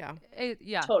 Totally. Like,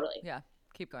 totally. Yeah.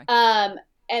 Keep going.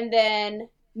 And then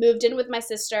moved in with my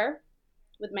sister,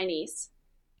 with my niece,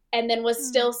 and then was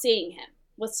still seeing him,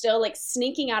 was still like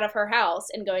sneaking out of her house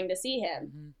and going to see him.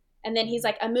 Mm-hmm. And then he's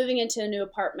like, I'm moving into a new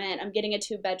apartment. I'm getting a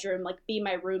 2-bedroom, like be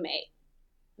my roommate.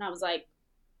 And I was like,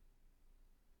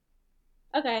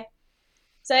 okay.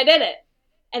 So I did it.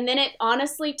 And then it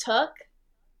honestly took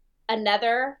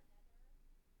another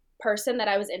person that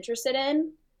I was interested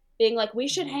in being like, we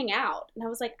should hang out. And I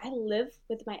was like, I live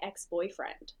with my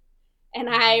ex-boyfriend. And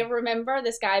I remember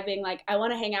this guy being like, I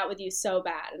want to hang out with you so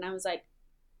bad. And I was like,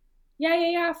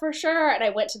 yeah, for sure. And I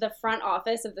went to the front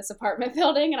office of this apartment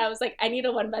building, and I was like, I need a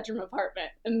 1-bedroom apartment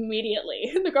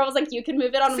immediately. And the girl was like, you can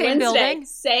move it on same Wednesday. Building?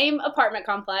 Same apartment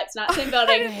complex, not same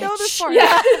building. I didn't know this part. Yeah.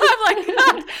 I'm like,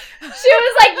 God. She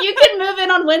was like, you can move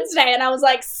in on Wednesday. And I was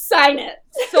like, sign it.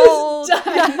 Sold.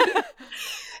 Done.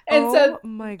 And so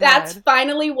my God. That's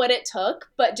finally what it took.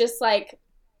 But just like,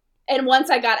 and once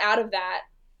I got out of that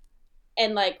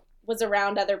and like was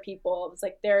around other people, it was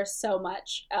like, there's so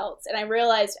much else. And I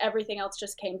realized everything else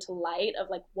just came to light of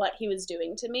like what he was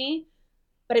doing to me.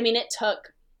 But I mean,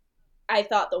 I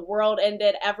thought the world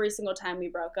ended every single time we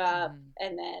broke up.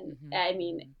 And then, I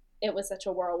mean, it was such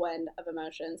a whirlwind of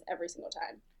emotions every single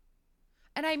time.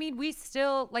 And I mean, we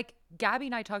still, like, Gabby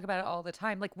and I talk about it all the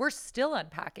time. Like, we're still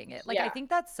unpacking it. Like, I think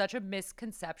that's such a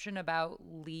misconception about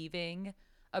leaving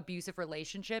abusive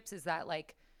relationships, is that,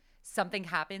 like, something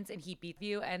happens and he beats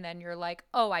you and then you're like,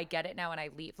 oh, I get it now, and I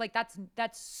leave. Like, that's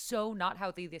so not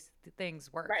how these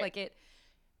things work. Right. Like,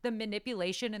 the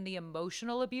manipulation and the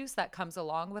emotional abuse that comes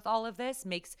along with all of this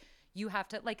makes you have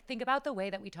to, like, think about the way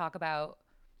that we talk about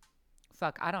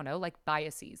I don't know, like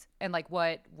biases and like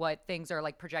what things are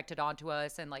like projected onto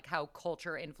us and like how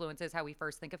culture influences how we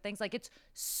first think of things. Like it's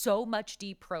so much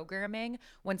deprogramming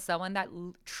when someone that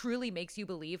truly makes you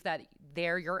believe that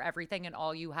they're your everything and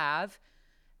all you have,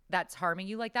 that's harming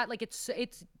you like that. Like it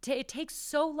takes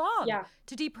so long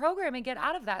to deprogram and get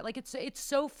out of that. Like it's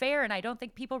so fair, and I don't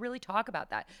think people really talk about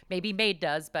that. Maybe Made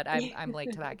does, but I'm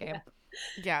late to that game.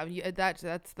 Yeah,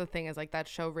 that's the thing, is like that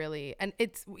show really, and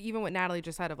it's even what Natalie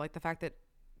just said of like the fact that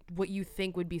what you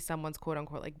think would be someone's quote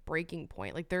unquote like breaking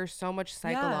point, like there's so much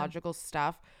psychological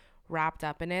stuff wrapped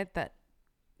up in it that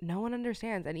no one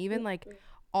understands. And even like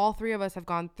all three of us have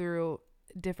gone through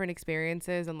different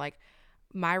experiences, and like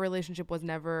my relationship was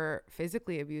never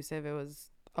physically abusive, it was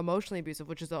emotionally abusive,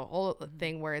 which is a whole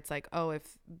thing where it's like, oh, if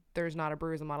there's not a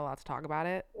bruise, I'm not allowed to talk about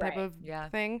it type of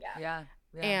thing.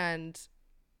 And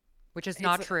which is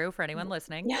not true for anyone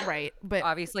listening. Right. But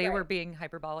obviously we're being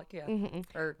hyperbolic.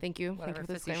 Or thank you. Whatever, thank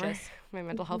you for the disclaimer. My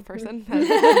mental health person.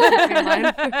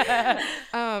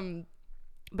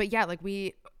 But yeah, like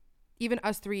even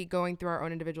us three going through our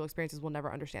own individual experiences will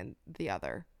never understand the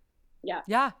other. Yeah.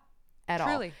 Yeah. At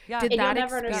Truly. all. Yeah. Did you'll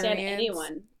never understand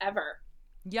anyone ever.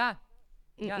 Yeah.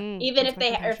 Yeah. Even if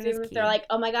they're like,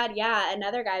 oh my God, yeah,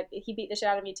 another guy, he beat the shit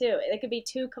out of me too. It could be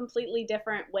two completely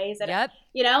different ways that,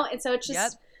 you know? And so it's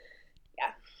just,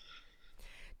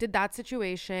 Did that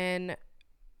situation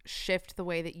shift the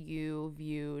way that you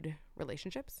viewed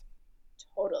relationships?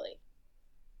 Totally.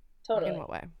 In what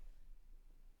way?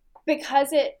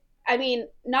 Because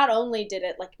not only did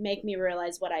it like make me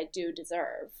realize what I do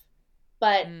deserve,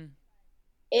 but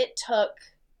it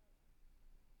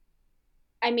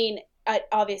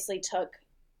obviously took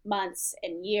months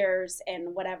and years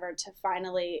and whatever to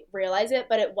finally realize it,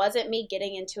 but it wasn't me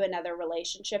getting into another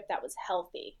relationship that was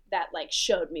healthy that like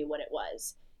showed me what it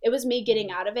was. It was me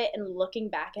getting out of it and looking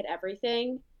back at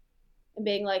everything and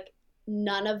being like,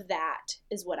 none of that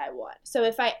is what I want. So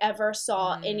if I ever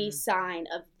saw any sign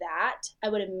of that, I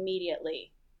would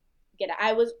immediately get it.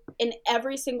 I was in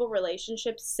every single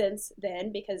relationship since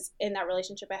then, because in that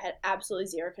relationship I had absolutely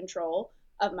zero control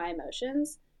of my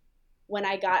emotions. When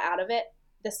I got out of it,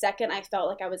 the second I felt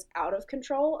like I was out of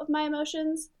control of my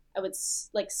emotions, I would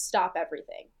like stop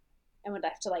everything and would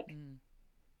have to like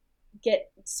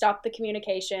stop the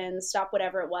communication, stop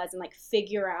whatever it was, and like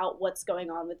figure out what's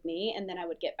going on with me, and then I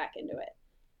would get back into it.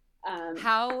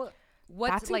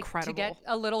 What's that's like incredible. To get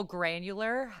a little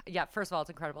granular? Yeah, first of all, it's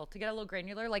incredible. To get a little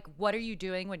granular, like what are you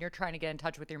doing when you're trying to get in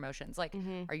touch with your emotions? Like,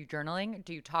 are you journaling?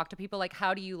 Do you talk to people? Like,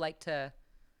 how do you like to?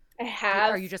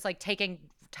 Are you just like taking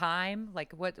time?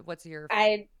 Like, what's your?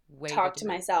 I talk to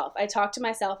myself. I talk to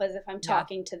myself as if I'm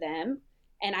talking to them,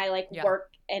 and I like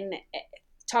work and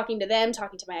talking to them,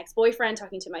 talking to my ex-boyfriend,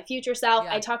 talking to my future self.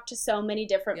 I talk to so many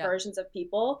different versions of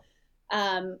people,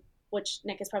 which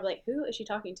Nick is probably like, who is she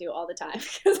talking to all the time?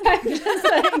 Because I'm just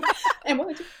like, and what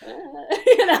would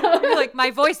you know? You're like,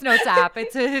 my voice notes app.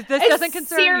 This doesn't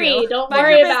concern Siri, you. don't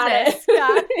worry about it.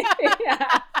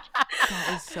 That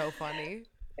is so funny.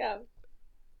 Yeah.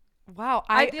 Wow.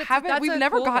 We've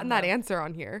never gotten that answer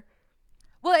on here.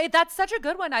 Well, that's such a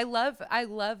good one. I love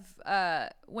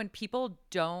when people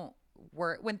don't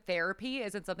work, when therapy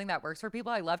isn't something that works for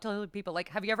people. I love telling people, like,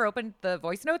 have you ever opened the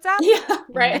voice notes app? Yeah,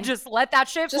 right. And just let that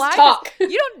shit fly. Just talk.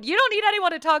 You don't need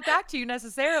anyone to talk back to you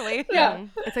necessarily. Yeah.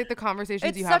 It's like the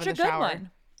conversations you have in the shower.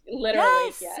 One.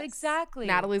 Literally. Yes, exactly.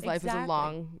 Natalie's life is a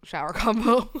long shower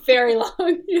combo. Very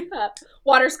long. Yeah.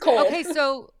 Water's cold. Okay,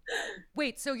 so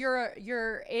wait, so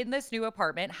you're in this new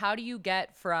apartment. How do you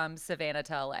get from Savannah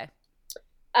to LA?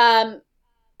 I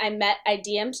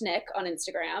DM'd Nick on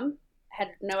Instagram.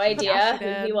 Had no idea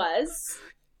who he was.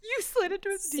 You slid into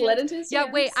his DMs. Yeah,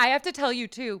 wait, I have to tell you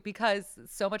too, because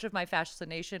so much of my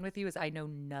fascination with you is I know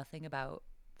nothing about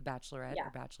The Bachelorette or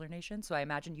Bachelor Nation. So I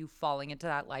imagine you falling into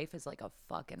that life is like a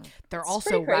fucking they're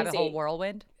also rabbit hole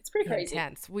whirlwind. It's pretty crazy.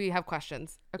 Intense. We have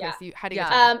questions. Okay, so how do you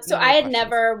so I had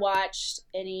never watched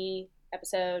any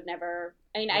episode, never.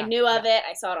 I mean, I knew of it.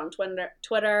 I saw it on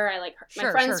Twitter. I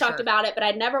my friends talked about it, but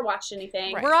I'd never watched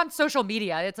anything. Right. We're on social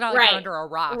media. It's not like we're under a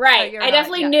rock. Right. I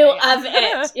definitely knew of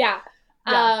it. Yeah.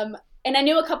 And I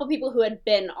knew a couple people who had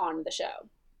been on the show.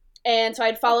 And so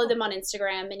I'd followed them on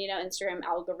Instagram, and Instagram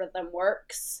algorithm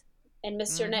works. And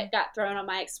Mr. Nick got thrown on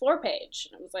my Explore page.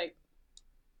 And I was like,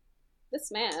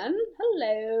 this man,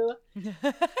 hello.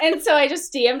 And so I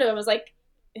just DM'd him. I was like,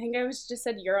 I think I just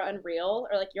said you're unreal,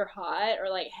 or like you're hot, or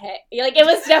like hey, like it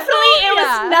was definitely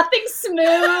was nothing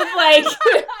smooth. Like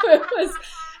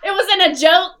it wasn't a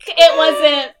joke. It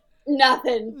wasn't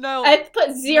nothing. No, I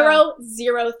put zero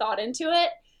thought into it.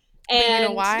 And you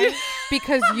know why?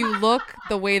 because you look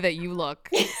the way that you look,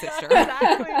 sister.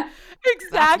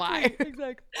 Exactly.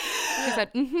 She said,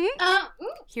 Uh,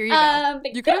 here you go.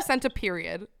 thank You could have sent a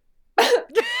period.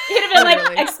 It could have been like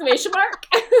Literally. exclamation mark.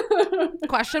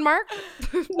 Question mark?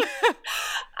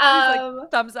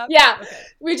 Thumbs up. Yeah. Okay.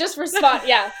 We just respond.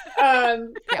 Yeah.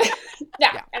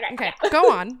 Yeah. Okay.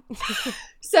 Go on.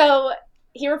 So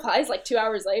he replies like 2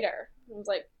 hours later. I was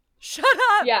like, Shut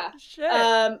up. yeah.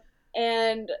 Shit.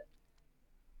 And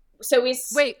so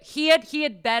Wait, he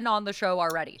had been on the show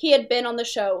already. he had been on the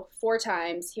show 4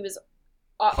 times. He was.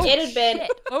 It had been. Shit.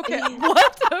 Okay.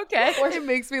 What? Okay. It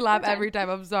makes me laugh every time.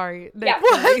 I'm sorry. Yeah.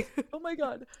 What? Oh my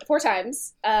god. 4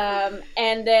 times.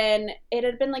 And then it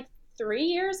had been like 3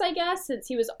 years, I guess, since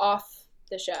he was off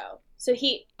the show. So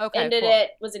he ended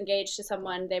it, was engaged to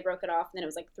someone, they broke it off, and then it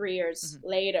was like 3 years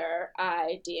later,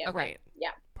 I DM'd. Right.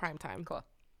 Yeah. Prime time. Cool.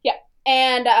 Yeah.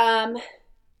 And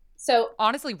so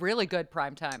Honestly, really good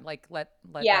prime time. Like let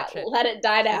yeah, that shit. let it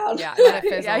die down. Yeah. Let it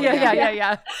fizzle.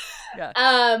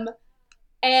 Yeah.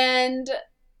 And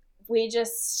we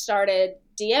just started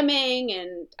DMing,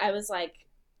 and I was like,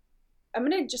 I'm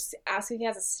gonna just ask if he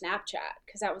has a Snapchat,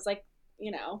 because that was like,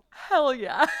 Hell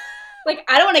yeah. like,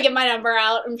 I don't want to give my number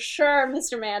out. I'm sure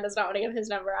Mr. Man does not want to give his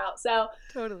number out. So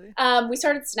Totally. we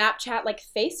started Snapchat, like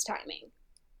FaceTiming.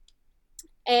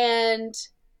 And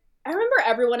I remember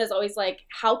everyone is always like,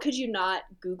 how could you not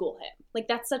Google him? Like,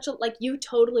 that's such a, like, you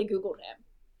totally Googled him.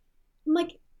 I'm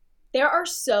like, there are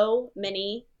so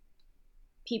many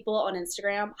people on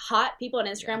Instagram, hot people on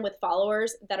Instagram with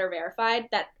followers that are verified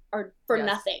that are for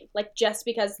nothing, like just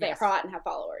because they're hot and have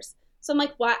followers. So I'm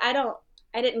like, why?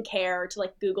 I didn't care to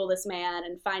like Google this man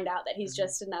and find out that he's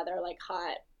just another like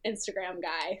hot Instagram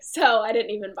guy. So I didn't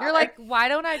even bother. You're like, why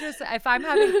don't I just, if I'm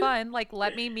having fun, like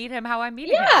let me meet him how I'm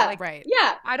meeting him. Yeah. Like, Right.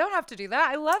 yeah. I don't have to do that.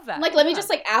 I love that. I'm like, let me just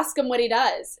like ask him what he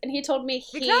does. And he told me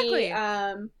he Exactly.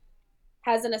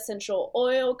 has an essential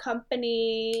oil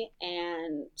company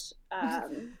and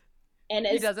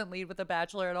he doesn't lead with a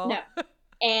bachelor at all. No.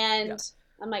 And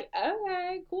I'm like,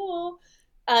 okay, cool.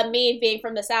 Me being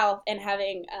from the South and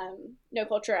having no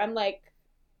culture, I'm like,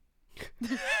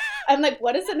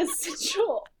 what is an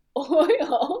essential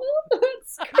oil?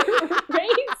 That's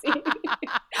crazy.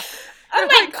 I'm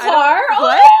like, car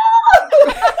oil?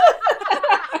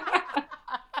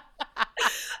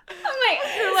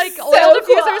 You're like, so oil diffusers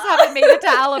cool. haven't made it to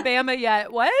Alabama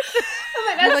yet. What?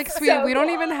 You're like, sweet, so we don't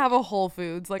cool. even have a Whole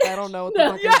Foods. Like, I don't know what the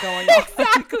fuck is going on.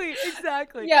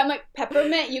 Exactly. Yeah, I'm like,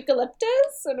 peppermint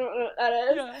eucalyptus? I don't know what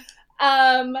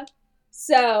that is.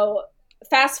 So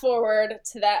fast forward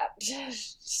to that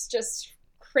just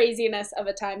craziness of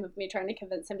a time of me trying to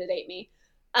convince him to date me.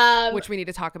 Which we need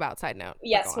to talk about, side note.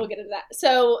 Yes, we'll get into that.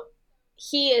 So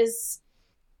he is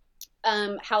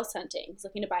house hunting. He's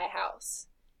looking to buy a house.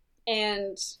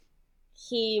 And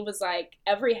he was like,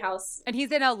 every house. And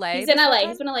he's in LA. He's in LA.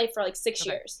 He's been in LA for like 6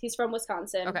 years. He's from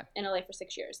Wisconsin. Okay. In LA for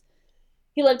 6 years.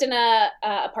 He lived in a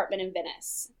apartment in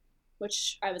Venice,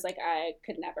 which I was like, I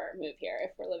could never move here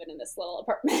if we're living in this little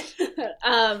apartment.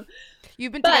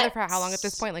 You've been together for how long at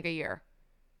this point? Like a year?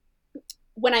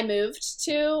 When I moved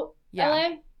to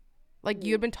LA? Like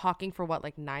you had been talking for what,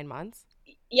 like 9 months?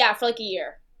 Yeah, for like a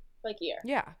year.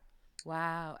 Yeah.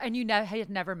 Wow. And you had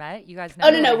never met? You guys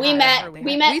Oh, never no. We met We've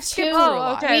 2 skipped through a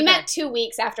lot. We met 2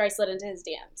 weeks after I slid into his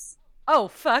DMs. Oh,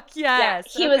 fuck yes.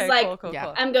 Yeah, he was like, cool.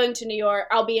 I'm going to New York.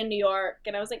 I'll be in New York.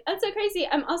 And I was like, that's so crazy.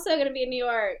 I'm also going to be in New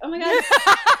York. Oh my God.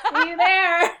 Are you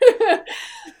there?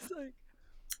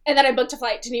 And then I booked a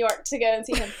flight to New York to go and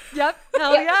see him. Yep.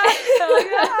 Hell yeah.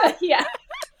 Hell yeah.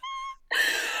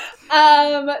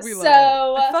 Yeah. We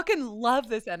love I fucking love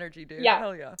this energy, dude. Yeah.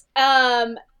 Hell yeah.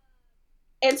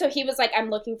 And so he was like, I'm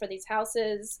looking for these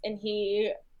houses. And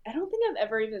I don't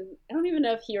even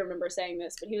know if he remembers saying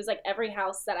this, but he was like, every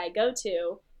house that I go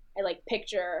to, I like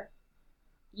picture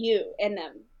you in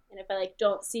them. And if I like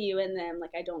don't see you in them,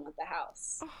 like I don't want the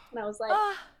house. And I was like,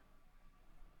 okay.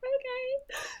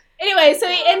 Anyway, so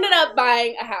he ended up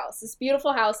buying a house, this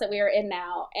beautiful house that we are in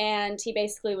now. And he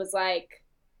basically was like,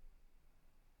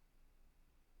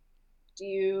 do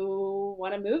you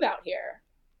want to move out here?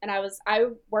 And I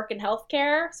work in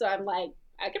healthcare, so I'm like,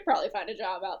 I could probably find a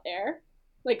job out there.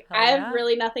 Like, I have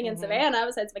really nothing in Savannah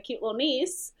besides my cute little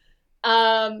niece.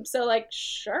 So like,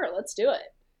 sure, let's do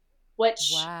it.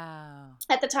 Which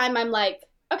at the time I'm like,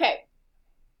 okay,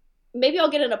 maybe I'll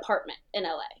get an apartment in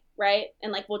LA, right?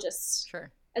 And like, we'll just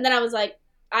And then I was like,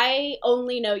 I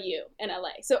only know you in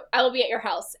LA, so I will be at your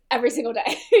house every single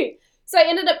day. So I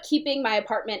ended up keeping my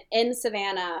apartment in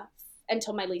Savannah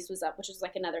until my lease was up, which was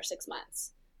like another 6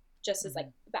 months, just as like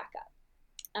backup.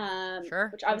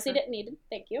 Which obviously didn't need.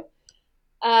 Thank you.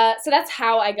 So that's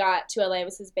how I got to LA.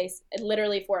 Was his base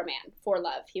literally for a man, for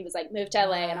love. He was like, move to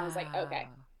LA, and I was like, okay.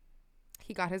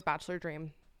 He got his bachelor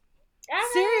dream.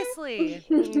 Seriously.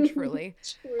 Truly. Truly.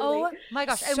 Oh my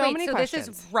gosh. And So wait, many so questions.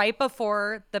 this is right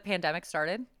before the pandemic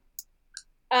started?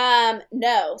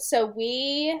 No. So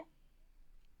we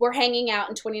were hanging out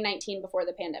in 2019 before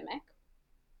the pandemic.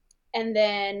 And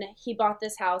then he bought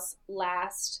this house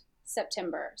last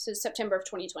September. So September of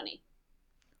 2020.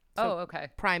 So Oh, okay.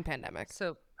 Prime pandemic.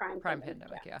 So Prime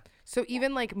pandemic, yeah. So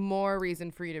even like more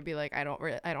reason for you to be like, I don't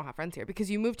have friends here, because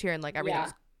you moved here and like everything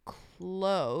was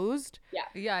closed.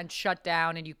 Yeah, and shut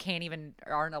down, and you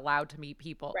aren't allowed to meet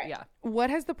people. Right. Yeah. What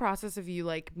has the process of you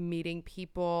like meeting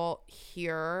people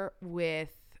here with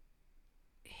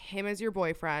him as your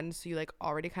boyfriend, so you like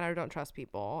already kind of don't trust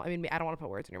people? I mean, I don't want to put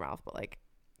words in your mouth, but like,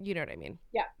 you know what I mean?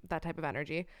 Yeah. That type of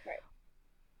energy. Right.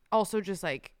 Also just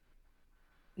like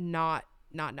not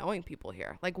knowing people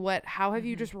here. Like how have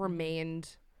you just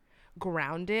remained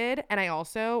grounded? And I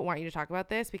also want you to talk about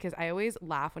this, because I always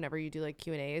laugh whenever you do like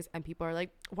Q&As and people are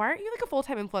like, why aren't you like a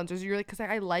full-time influencer? So you're like, because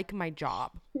I like my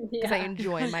job, because I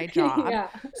enjoy my job. Yeah.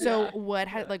 So what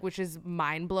which is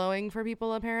mind-blowing for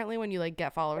people apparently, when you like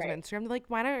get followers Right. on Instagram, they're like,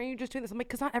 why aren't you just doing this? I'm like,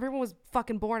 because not everyone was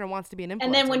fucking born and wants to be an influencer.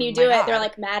 And then when you My do it, God. they're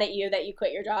like mad at you that you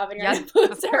quit your job and you're Yeah, an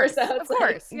influencer. of course, So of it's like,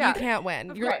 course. Yeah. You can't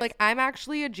win. You're course. like, I'm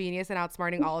actually a genius and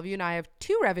outsmarting all of you, and I have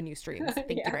 2 revenue streams. Thank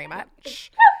Yeah. you very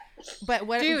much. But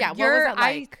what? Dude, what was that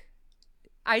like?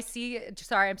 I see.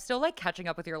 Sorry, I'm still like catching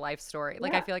up with your life story.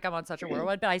 Like, I Yeah. feel like I'm on such a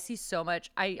whirlwind, but I see so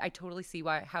much. I totally see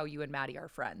how you and Maddie are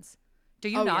friends. Do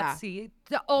you Oh, not yeah. see?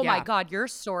 Oh my Yeah. God, your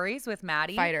stories with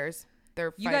Maddie. Fighters.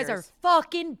 They're You fighters. guys are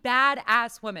fucking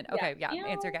badass women. Okay, yeah. Yeah.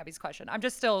 Answer Gabby's question. I'm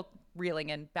just still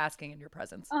reeling and basking in your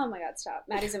presence. Oh my God, stop.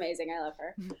 Maddie's amazing. I love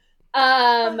her.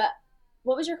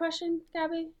 What was your question,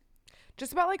 Gabby?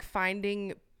 just about like finding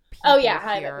people Oh, yeah,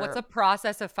 how did it- here. What's the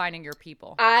process of finding your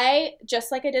people? I,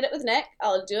 just like I did it with Nick,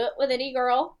 I'll do it with any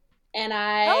girl. And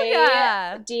Hell I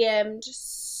yeah. DM'd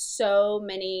so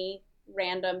many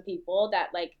random people that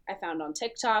like I found on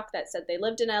TikTok that said they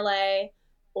lived in LA,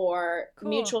 or Cool.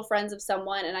 mutual friends of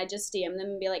someone, and I just DM them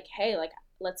and be like, hey, like,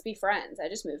 let's be friends. I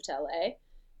just moved to LA.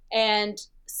 And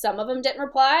some of them didn't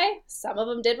reply, some of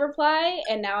them did reply,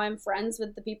 and now I'm friends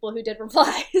with the people who did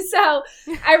reply. So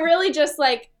I really just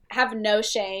like have no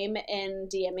shame in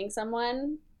DMing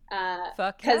someone,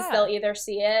 Fuck because yeah. they'll either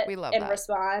see it We love and that.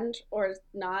 respond or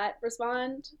not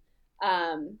respond.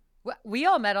 We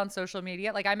all met on social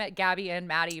media. Like, I met Gabby and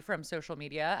Maddie from social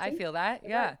media. I feel that. It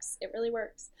Yeah. works. It really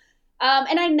works.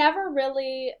 And I never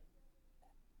really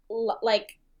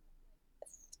like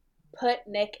put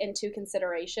Nick into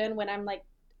consideration when I'm like,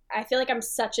 I feel like I'm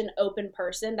such an open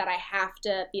person that I have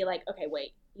to be like, okay,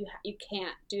 wait, you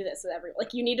can't do this with everyone.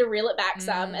 Like, you need to reel it back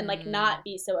some and like not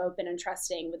be so open and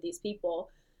trusting with these people.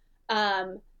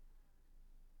 And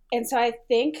so I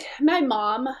think my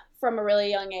mom from a really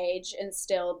young age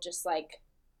instilled just like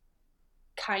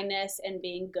kindness and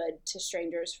being good to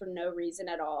strangers for no reason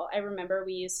at all. I remember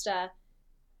we used to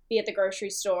be at the grocery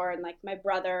store, and like my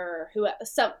brother or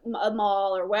a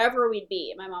mall or wherever we'd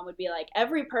be, my mom would be like,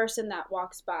 every person that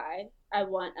walks by, I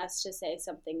want us to say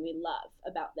something we love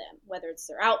about them, whether it's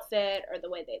their outfit or the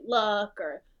way they look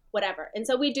or whatever. And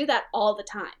so we do that all the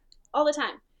time.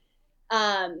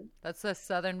 That's the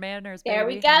Southern manners, There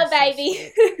baby. we go,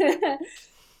 baby.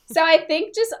 So I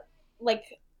think just like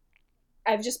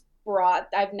I've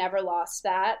never lost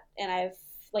that, and I've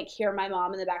like hear my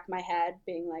mom in the back of my head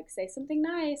being like, say something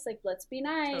nice, like let's be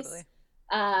nice.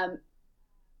 Totally.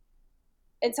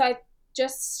 And so I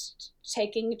just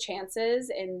taking chances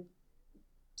and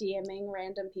DMing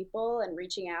random people and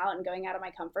reaching out and going out of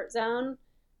my comfort zone,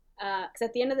 because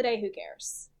at the end of the day, who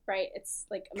cares, right? It's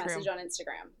like a True. message on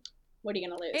Instagram. What are you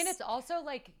gonna lose? And it's also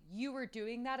like you were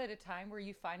doing that at a time where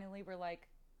you finally were like,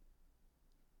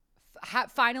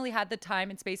 finally had the time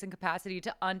and space and capacity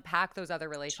to unpack those other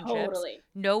relationships. Totally.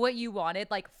 Know what you wanted.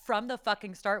 Like, from the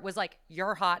fucking start was like,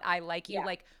 you're hot, I like you. Yeah.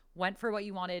 Like, went for what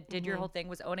you wanted, did your whole thing,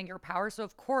 was owning your power. So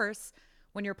of course,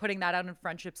 when you're putting that out in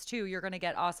friendships too, you're going to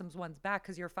get awesome ones back,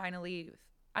 because you're finally,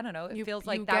 I don't know, it feels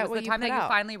like you that get was what the you time put that you out.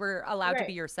 finally were allowed to Right.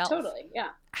 be yourself. Totally. Yeah.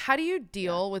 How do you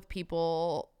deal with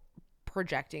people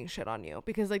projecting shit on you?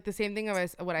 Because like the same thing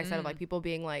what I said of like people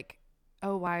being like,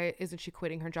 oh, why isn't she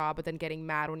quitting her job, but then getting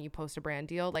mad when you post a brand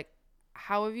deal? Like,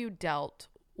 how have you dealt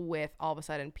with all of a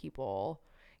sudden people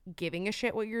giving a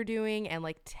shit what you're doing and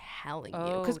like telling you?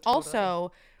 Oh, Because totally.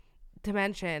 also to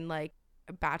mention, like,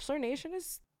 Bachelor Nation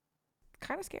is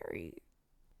kind of scary.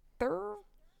 They're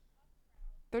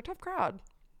a tough crowd,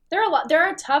 They're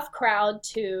a tough crowd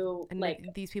to and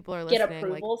like these people are get listening.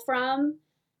 approval from,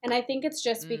 and I think it's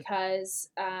just because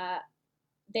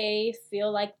they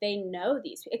feel like they know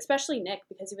these, especially Nick,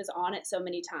 because he was on it so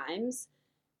many times.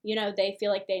 You know, they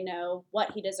feel like they know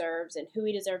what he deserves and who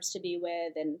he deserves to be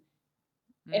with. And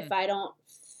if I don't,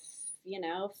 you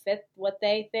know, fit what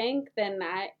they think, then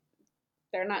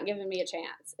they're not giving me a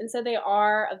chance. And so they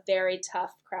are a very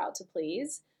tough crowd to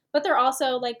please. But they're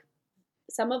also like,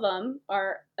 some of them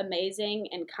are amazing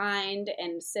and kind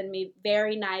and send me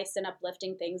very nice and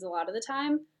uplifting things a lot of the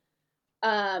time.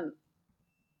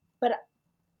 But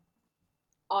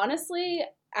honestly,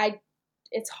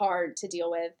 it's hard to deal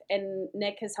with. And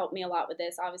Nick has helped me a lot with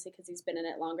this, obviously, because he's been in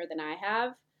it longer than I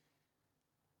have.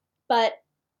 But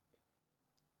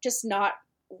just not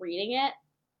reading it.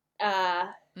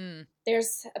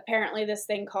 There's apparently this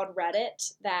thing called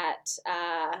Reddit that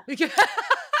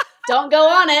don't go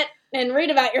on it and read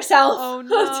about yourself. Oh,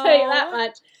 no. I'll tell you that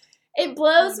much. It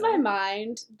blows my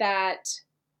mind that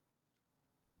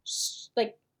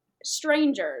like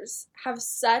strangers have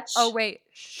such. Oh wait,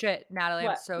 shit, Natalie,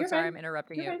 What? I'm so You're sorry. fine. I'm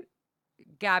interrupting You're you. fine.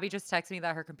 Gabby just texted me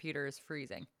that her computer is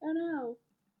freezing. Oh no.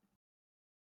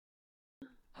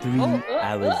 3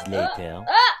 hours later.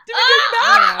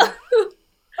 Yeah.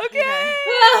 Okay.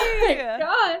 Oh my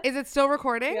god. Is it still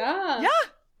recording? Yeah. Yeah,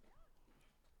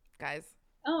 Guys.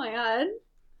 Oh my god.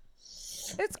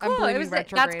 it's I'm cool. blaming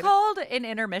That's retrograde. called an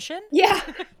intermission. Yeah.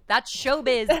 That's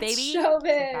showbiz, That's baby.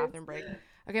 showbiz. Bathroom break.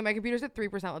 Okay, my computer's at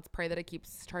 3%. Let's pray that it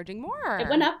keeps charging more. It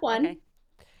went up one. Okay.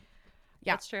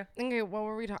 Yeah. That's true. Okay, what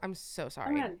were we talking? I'm so Oh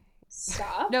sorry. my god.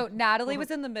 Stop. No, Natalie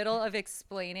was in the middle of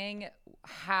explaining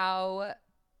how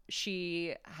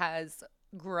she has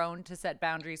grown to set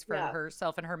boundaries for Yeah.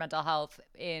 herself and her mental health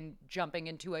in jumping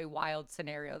into a wild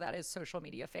scenario that is social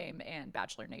media fame and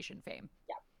Bachelor Nation fame.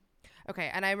 Okay,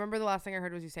 and I remember the last thing I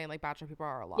heard was you saying like Bachelor people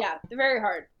are a lot. Yeah, they're very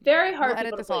hard. Very hard We'll people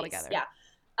edit to this please. all together. Yeah.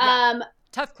 Yeah.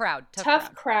 Tough crowd.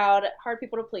 Tough crowd, hard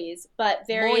people to please, but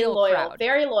very Loyal loyal. crowd.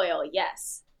 Very loyal.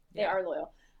 Yes, they Yeah. are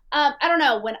loyal. I don't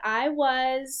know. When I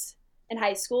was in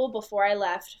high school, before I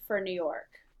left for New York,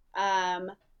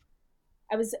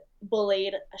 I was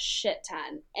bullied a shit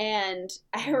ton, and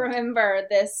I remember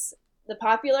the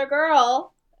popular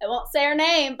girl. I won't say her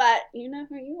name, but you know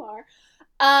who you are.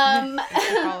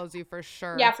 It follows you for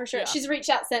sure. Yeah, for sure. Yeah. She's reached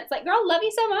out since, like, girl, love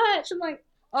you so much. I'm like,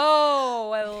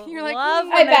 Oh, I You're like, love "Mm,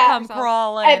 when I they bet." come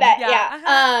crawling. I bet,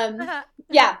 Yeah.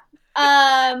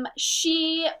 yeah.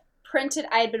 She printed,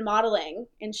 I had been modeling,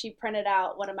 and she printed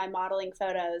out one of my modeling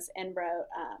photos and wrote,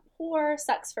 whore,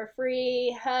 sucks for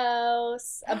free,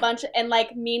 hoes, a bunch of, and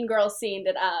like Mean Girls scened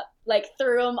it up, like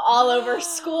threw them all over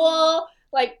school,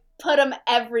 like put them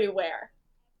everywhere.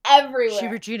 Everywhere. She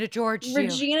Regina George.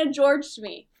 Regina Georged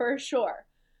me, for sure.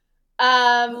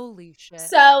 Holy shit.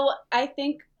 So I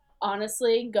think,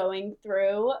 honestly, going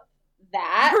through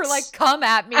that, You're like, come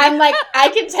at me. I'm like, I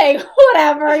can take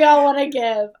whatever y'all want to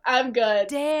give. I'm good.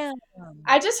 damn.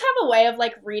 I just have a way of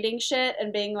like reading shit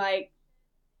and being like,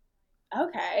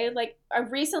 okay. Like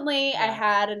recently I Yeah.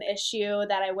 had an issue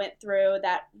that I went through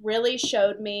that really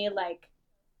showed me like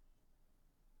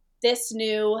this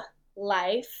new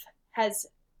life has,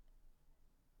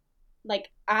 like,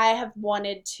 I have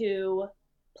wanted to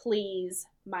please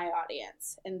my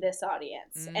audience and this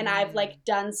audience. And I've like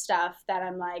done stuff that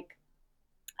I'm like,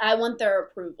 I want their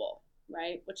approval,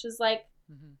 right? Which is like,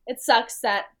 Mhm. it sucks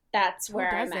that that's Who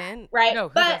where I'm at, doesn't? right? No,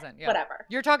 who but doesn't? Yeah. whatever.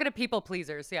 You're talking to people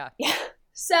pleasers. Yeah. Yeah.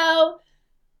 So,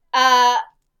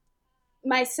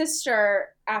 my sister,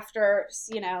 after,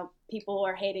 you know, people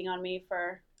were hating on me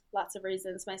for lots of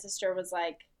reasons, my sister was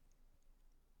like,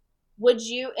 would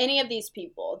you, any of these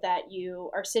people that you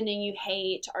are sending you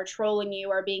hate, are trolling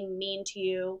you, are being mean to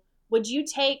you, would you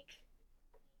take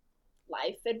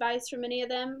life advice from any of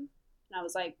them? And I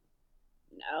was like,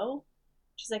 no.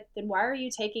 She's like, then why are you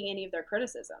taking any of their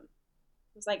criticism?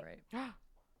 It was like, Right.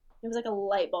 it was like a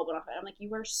light bulb went off. I'm like, you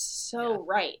were so Yeah.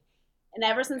 right. And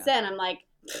ever since Yeah. then, I'm like,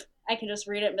 I can just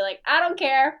read it and be like, I don't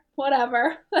care,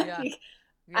 whatever. Yeah. Like,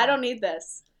 Yeah. I don't need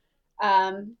this.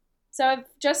 So I've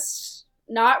just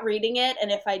not reading it, and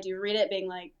if I do read it, being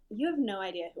like, you have no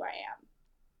idea who I am.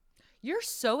 You're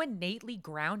so innately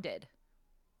grounded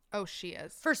Oh, she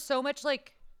is. for so much,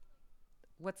 like,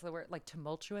 what's the word? Like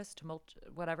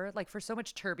whatever. Like, for so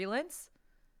much turbulence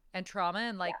and trauma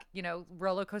and, like, you know,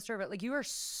 roller coaster. But, like, you are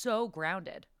so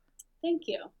grounded. Thank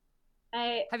you.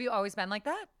 Have you always been like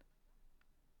that?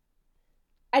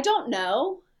 I don't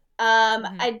know.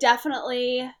 Mhm. I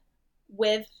definitely,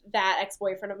 with that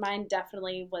ex-boyfriend of mine,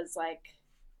 definitely was like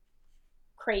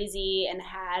crazy and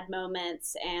had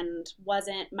moments and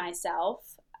wasn't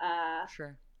myself.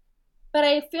 Sure. But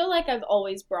I feel like I've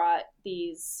always brought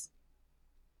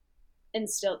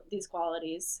instilled these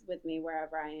qualities with me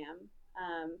wherever I am.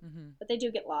 Mm-hmm. But they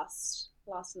do get lost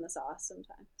lost in the sauce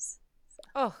sometimes.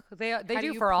 Oh, they How do do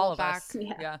you for all pull of us.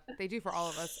 back? Yeah. They do for all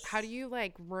of us. How do you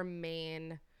like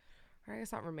remain, or I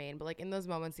guess not remain, but like in those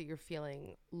moments that you're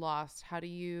feeling lost, how do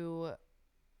you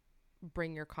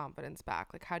bring your confidence back?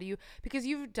 Like how do you, because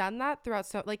you've done that throughout,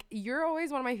 so like you're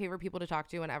always one of my favorite people to talk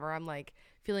to whenever I'm like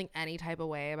feeling any type of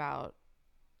way about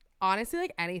honestly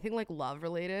like anything like love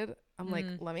related. I'm like,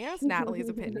 let me ask Natalie's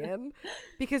opinion,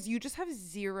 because you just have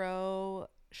zero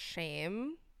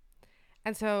shame.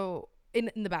 And so in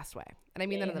the best way, and I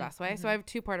mean that in the best way. So I have a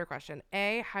two-parter question.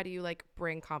 A, how do you like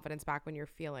bring confidence back when you're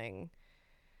feeling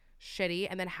shitty?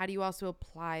 And then how do you also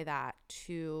apply that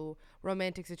to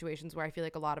romantic situations where I feel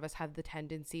like a lot of us have the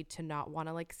tendency to not want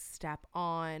to like step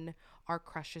on our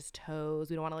crush's toes.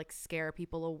 We don't want to like scare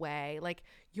people away. Like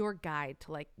your guide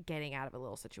to like getting out of a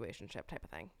little situationship type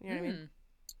of thing. You know what I mean?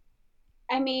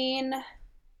 I mean,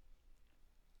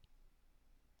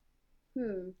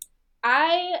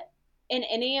 I, in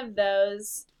any of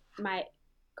those, my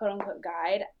quote unquote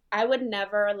guide, I would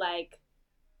never like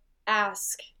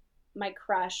ask my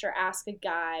crush or ask a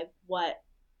guy what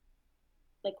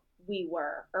like we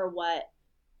were or what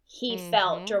he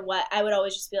felt or what. I would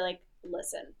always just be like,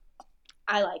 listen,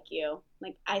 I like you.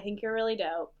 Like, I think you're really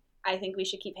dope. I think we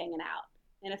should keep hanging out.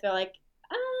 And if they're like,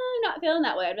 I'm not feeling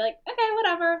that way, I'd be like, okay,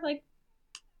 whatever. Like,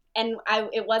 and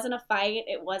it wasn't a fight.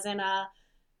 It wasn't a,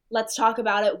 let's talk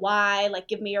about it. Why? Like,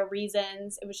 give me your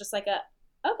reasons. It was just like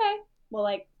okay, well,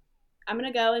 like, I'm going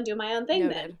to go and do my own thing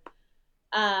Noted.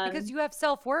 then. Because you have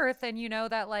self-worth and you know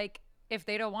that like if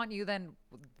they don't want you, then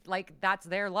like that's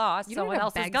their loss. You don't Someone need to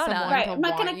else is beg gonna. someone right. to I'm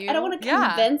not want going to, you. I don't want to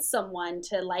Yeah. convince someone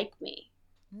to like me.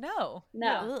 No.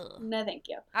 No, Yeah. no, thank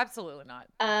you. Absolutely not.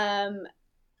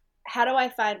 How do I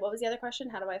find, what was the other question?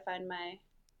 How do I find my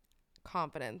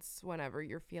confidence whenever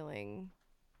you're feeling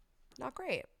not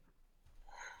great?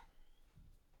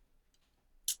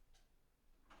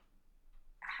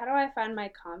 how do I find my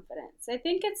confidence? I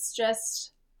think it's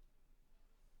just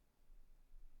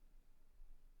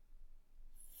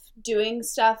doing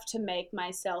stuff to make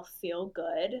myself feel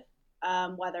good,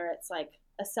 whether it's like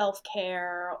a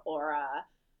self-care or a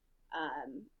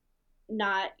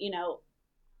not,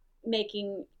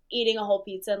 eating a whole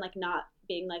pizza and like not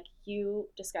being like, you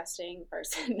disgusting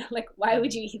person. Like, why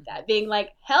would you eat that? Being like,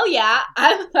 hell yeah,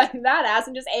 I'm like that ass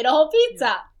and just ate a whole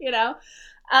pizza,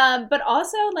 But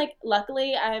also, like,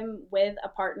 luckily I'm with a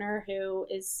partner who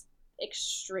is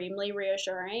extremely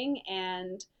reassuring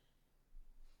and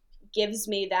gives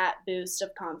me that boost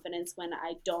of confidence when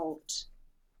I don't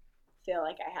feel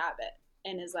like I have it,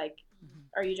 and is like,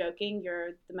 are you joking?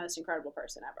 You're the most incredible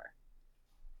person ever.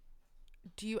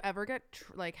 Do you ever get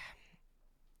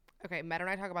okay, Matt and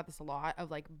I talk about this a lot,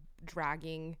 of like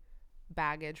dragging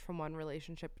baggage from one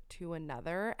relationship to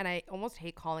another, and I almost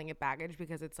hate calling it baggage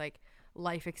because it's like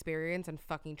life experience and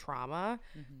fucking trauma.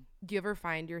 Do you ever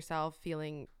find yourself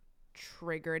feeling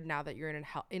triggered now that you're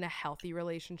in a healthy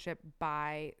relationship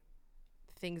by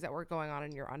things that were going on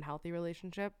in your unhealthy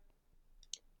relationship?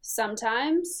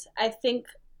 Sometimes I think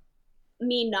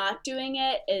me not doing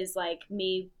it is like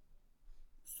me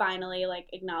finally like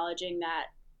acknowledging that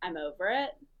I'm over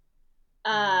it.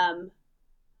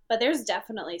 But there's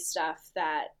definitely stuff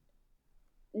that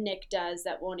Nick does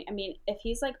that won't, I mean, if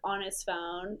he's like on his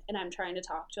phone and I'm trying to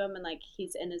talk to him and like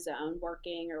he's in his zone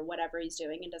working or whatever he's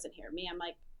doing and doesn't hear me, I'm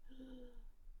like,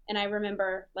 and I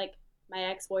remember like my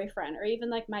ex-boyfriend or even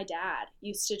like my dad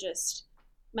used to just,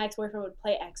 my ex-boyfriend would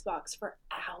play Xbox for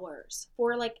hours,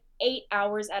 for like 8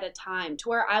 hours at a time, to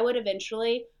where I would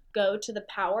eventually go to the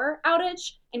power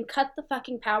outage and cut the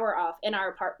fucking power off in our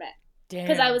apartment.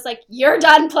 Because I was like, you're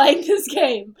done playing this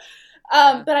game.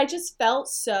 But I just felt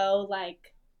so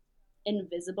like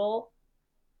invisible,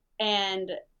 and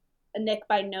Nick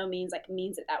by no means like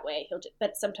means it that way.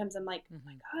 But sometimes I'm like, oh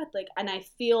my God, like, and I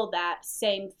feel that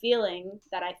same feeling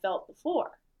that I felt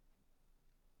before.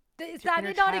 Is your that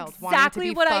inner not child wanting to exactly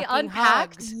be what I fucking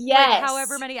unpacked? hugged. Yes. Like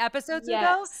however many episodes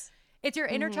ago? It's your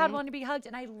inner child wanting to be hugged.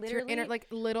 And I It's your literally... inner, like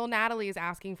little Natalie is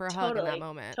asking for a hug in that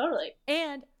moment. Totally.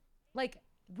 And like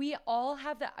we all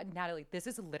have the... Natalie, this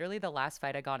is literally the last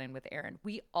fight I got in with Aaron.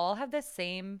 We all have the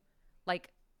same like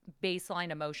baseline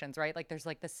emotions, right? Like there's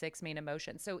like the 6 main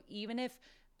emotions. So even if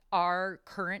our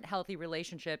current healthy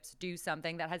relationships do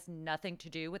something that has nothing to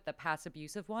do with the past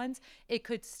abusive ones, it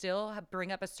could still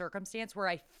bring up a circumstance where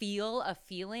I feel a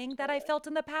feeling that I felt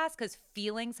in the past, because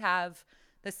feelings have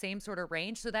the same sort of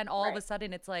range. So then all of a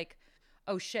sudden it's like,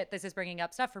 oh shit, this is bringing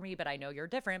up stuff for me, but I know you're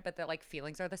different, but the like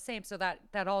feelings are the same. So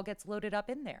that all gets loaded up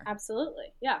in there.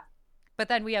 Absolutely. Yeah. But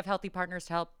then we have healthy partners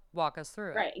to help walk us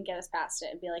through it. Right. And get us past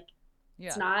it and be like, Yeah.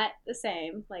 it's not the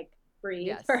same. Like, breathe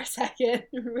Yes. for a second,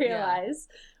 realize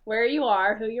where you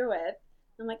are, who you're with.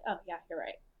 I'm like, oh yeah, you're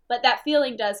right. But that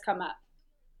feeling does come up.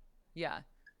 Yeah.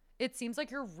 It seems like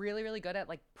you're really, really good at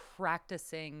like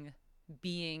practicing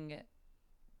being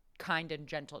kind and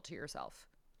gentle to yourself.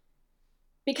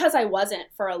 Because I wasn't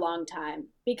for a long time.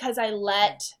 Because I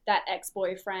let that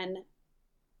ex-boyfriend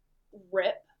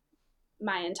rip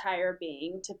my entire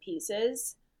being to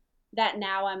pieces. That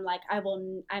now I'm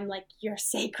like, you're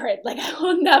sacred. Like, I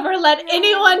will never let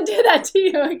anyone do that to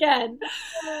you again.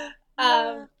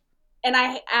 Yeah. And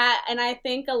I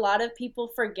think a lot of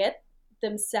people forget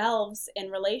themselves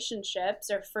in relationships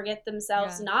or forget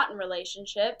themselves not in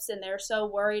relationships, and they're so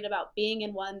worried about being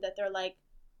in one that they're like,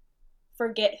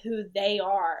 forget who they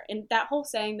are. And that whole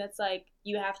saying that's like,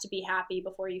 you have to be happy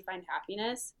before you find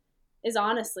happiness is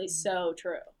honestly so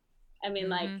true. I mean,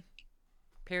 like,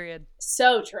 period.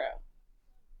 so true.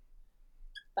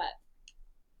 But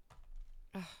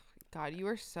Oh, God, you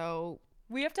are so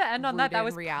We have to end on that. rooted That in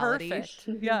was reality. perfect.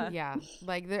 Yeah. yeah.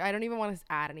 Like I don't even want to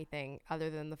add anything other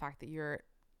than the fact that you're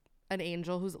an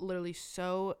angel who's literally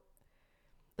so,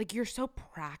 like, you're so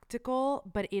practical,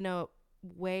 but in a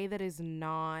way that is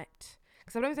not.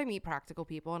 Because sometimes I meet practical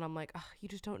people and I'm like, oh, you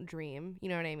just don't dream. You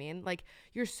know what I mean? Like,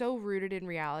 you're so rooted in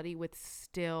reality with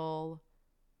still,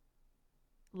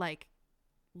 like,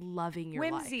 loving your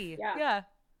Whimsy. life. Yeah.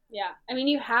 yeah, I mean,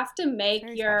 you have to make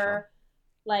very your special.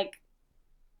 like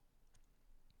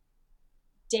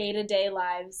day-to-day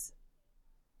lives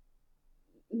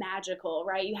magical,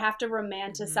 right? You have to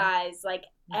romanticize like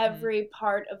every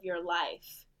part of your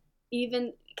life.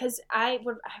 Even because I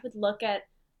would look at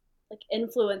like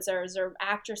influencers or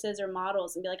actresses or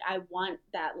models and be like, I want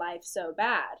that life so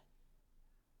bad.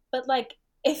 But like,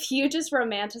 if you just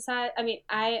romanticize, I mean,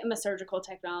 I am a surgical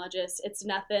technologist. It's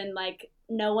nothing like,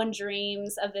 no one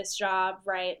dreams of this job,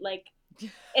 right? Like,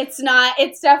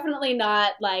 it's definitely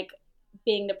not like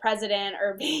being the president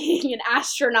or being an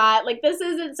astronaut. Like, this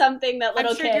isn't something that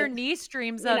little I'm sure kids, your niece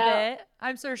dreams of it.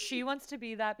 I'm sure she wants to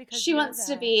be that because she you're wants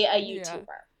to that. be a Yeah. YouTuber.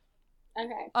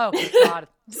 Okay. Oh God.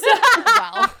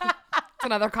 Well, it's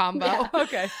another combo. Yeah.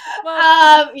 Okay.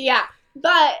 Well, Yeah.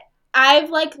 But I've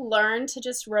like learned to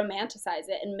just romanticize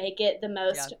it and make it the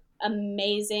most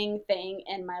amazing thing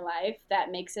in my life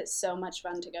that makes it so much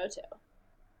fun to go to.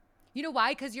 you know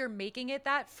why? Because you're making it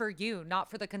that for you, not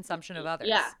for the consumption of others.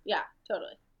 Yeah,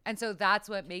 totally. And so that's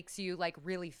what makes you like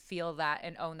really feel that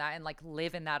and own that and like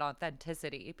live in that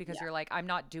authenticity because you're like, I'm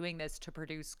not doing this to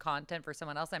produce content for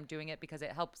someone else. I'm doing it because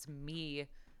it helps me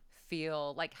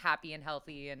feel like happy and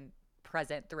healthy and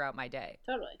present throughout my day.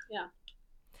 Totally. Yeah.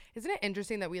 Isn't it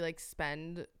interesting that we like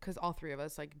spend, because all three of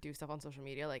us like do stuff on social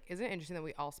media, like isn't it interesting that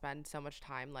we all spend so much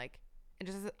time like, and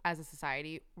just as a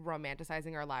society,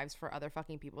 romanticizing our lives for other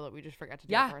fucking people that we just forget to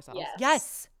do it for ourselves?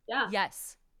 Yes. Yeah.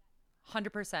 Yes.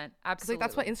 100%. Absolutely. Like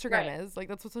that's what Instagram is. Like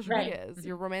that's what social Right. media is.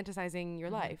 You're romanticizing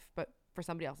your life, but for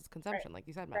somebody else's consumption, like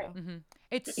you said, Meadow.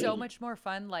 It's so much more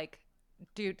fun. Like,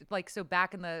 dude, like, so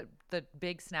back in the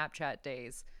big Snapchat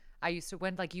days, I used to,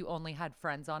 when like you only had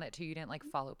friends on it too, you didn't like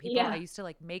follow people. Yeah. I used to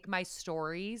like make my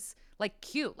stories like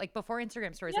cute, like before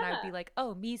Instagram stories. And I would be like,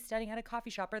 oh, me studying at a coffee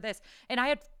shop or this. And I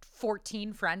had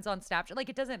 14 friends on Snapchat. Like,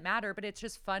 it doesn't matter, but it's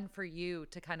just fun for you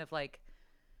to kind of like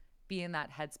be in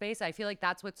that headspace. I feel like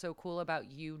that's what's so cool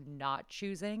about you not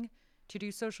choosing to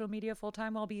do social media full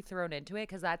time while be thrown into it,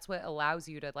 because that's what allows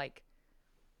you to like,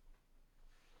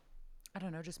 I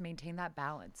don't know, just maintain that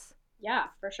balance. Yeah,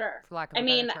 for sure. For lack of a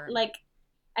better term. Like,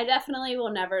 I definitely will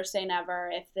never say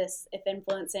never if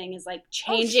influencing is like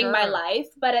changing my sure. life.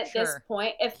 But at this Sure.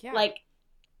 point, if like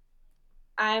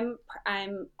I'm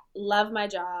love my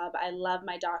job, I love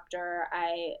my doctor,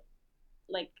 I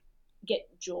like get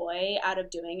joy out of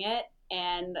doing it.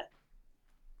 And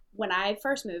when I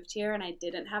first moved here and I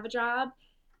didn't have a job,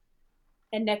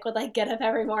 and Nick would like get up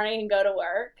every morning and go to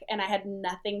work, and I had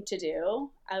nothing to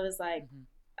do, I was like,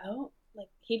 oh, like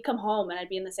he'd come home and I'd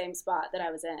be in the same spot that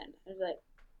I was in. I was like,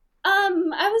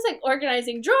 I was like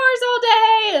organizing drawers all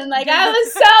day, and like I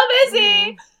was so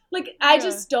busy. Like I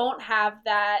just don't have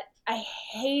that. I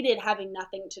hated having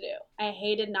nothing to do. I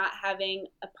hated not having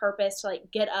a purpose to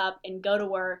like get up and go to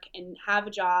work and have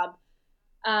a job.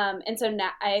 And so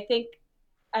now I think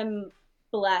I'm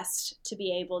blessed to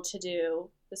be able to do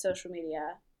the social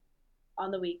media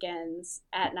on the weekends,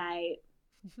 at night,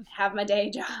 have my day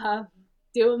job,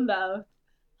 do them both,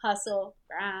 hustle,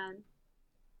 grind.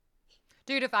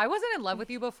 Dude, if I wasn't in love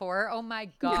with you before, oh my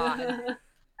God.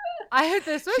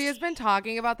 She has been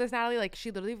talking about this, Natalie. Like,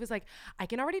 she literally was like, I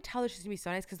can already tell that she's gonna be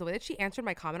so nice because the way that she answered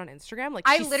my comment on Instagram, like,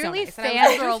 I she's literally so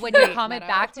nice. fangirl when you comment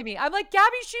back to me. I'm like,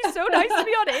 Gabby, she's so nice to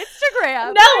me on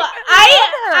Instagram. No,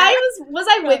 I was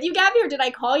I with you, Gabby, or did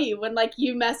I call you when like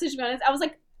you messaged me on Instagram? I was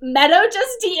like, Meadow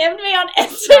just DM'd me on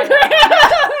Instagram.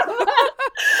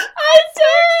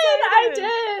 I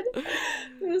did.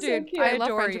 It was Dude, so cute. I love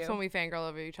adore friendships you. when we fangirl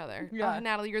over each other. Yeah.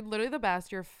 Natalie, you're literally the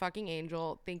best. You're a fucking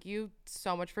angel. Thank you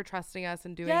so much for trusting us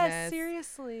and doing Yes, this.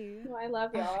 seriously. Oh, I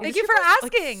love y'all. Thank Is you this for your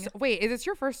first, asking. Wait, is this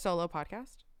your first solo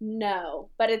podcast? No,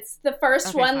 but it's the first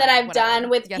Okay, one that fine, I've whatever. done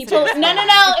with Yes, it people. is. No.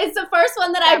 It's the first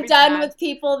one that I've Gabby's done mad. with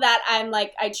people that I'm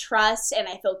like I trust and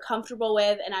I feel comfortable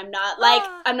with, and I'm not like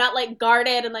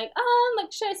guarded and like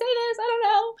like should I say this? I don't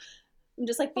know. I'm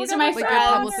just like these are my Like, your friends.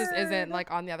 publicist isn't like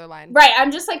on the other line. Right,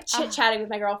 I'm just like chit chatting with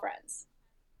my girlfriends.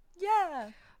 Yeah.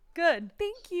 Good.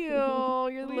 Thank you. You're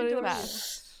We literally the adore you.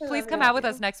 best. Please come out with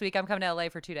us next week. I'm coming to LA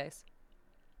for 2 days.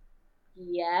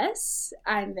 Yes,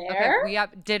 I'm Okay, there. we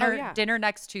have dinner. Oh, yeah. Dinner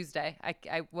next Tuesday.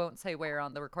 I won't say where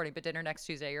on the recording, but dinner next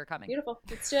Tuesday. You're coming. Beautiful.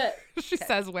 Let's do it. She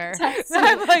says where. Text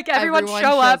I'm like, everyone show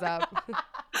shows up.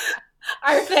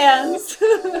 our fans.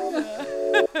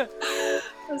 Let's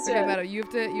do Okay, it. Meadow, you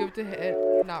have to hit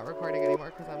not recording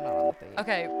anymore because I'm not on the thing.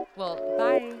 Okay. Well,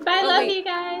 bye. Bye, Oh, love wait. you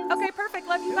guys. Okay, perfect.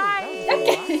 Love you. Ooh, Bye. that was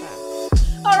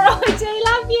All right, I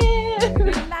love you.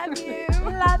 love you.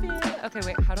 Love you. Okay,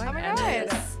 wait. How do I Oh my end God.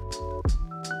 this?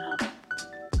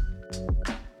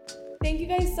 Thank you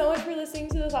guys so much for listening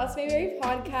to the Thoughts Mayberry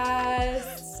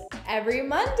podcast every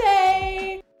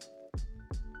Monday.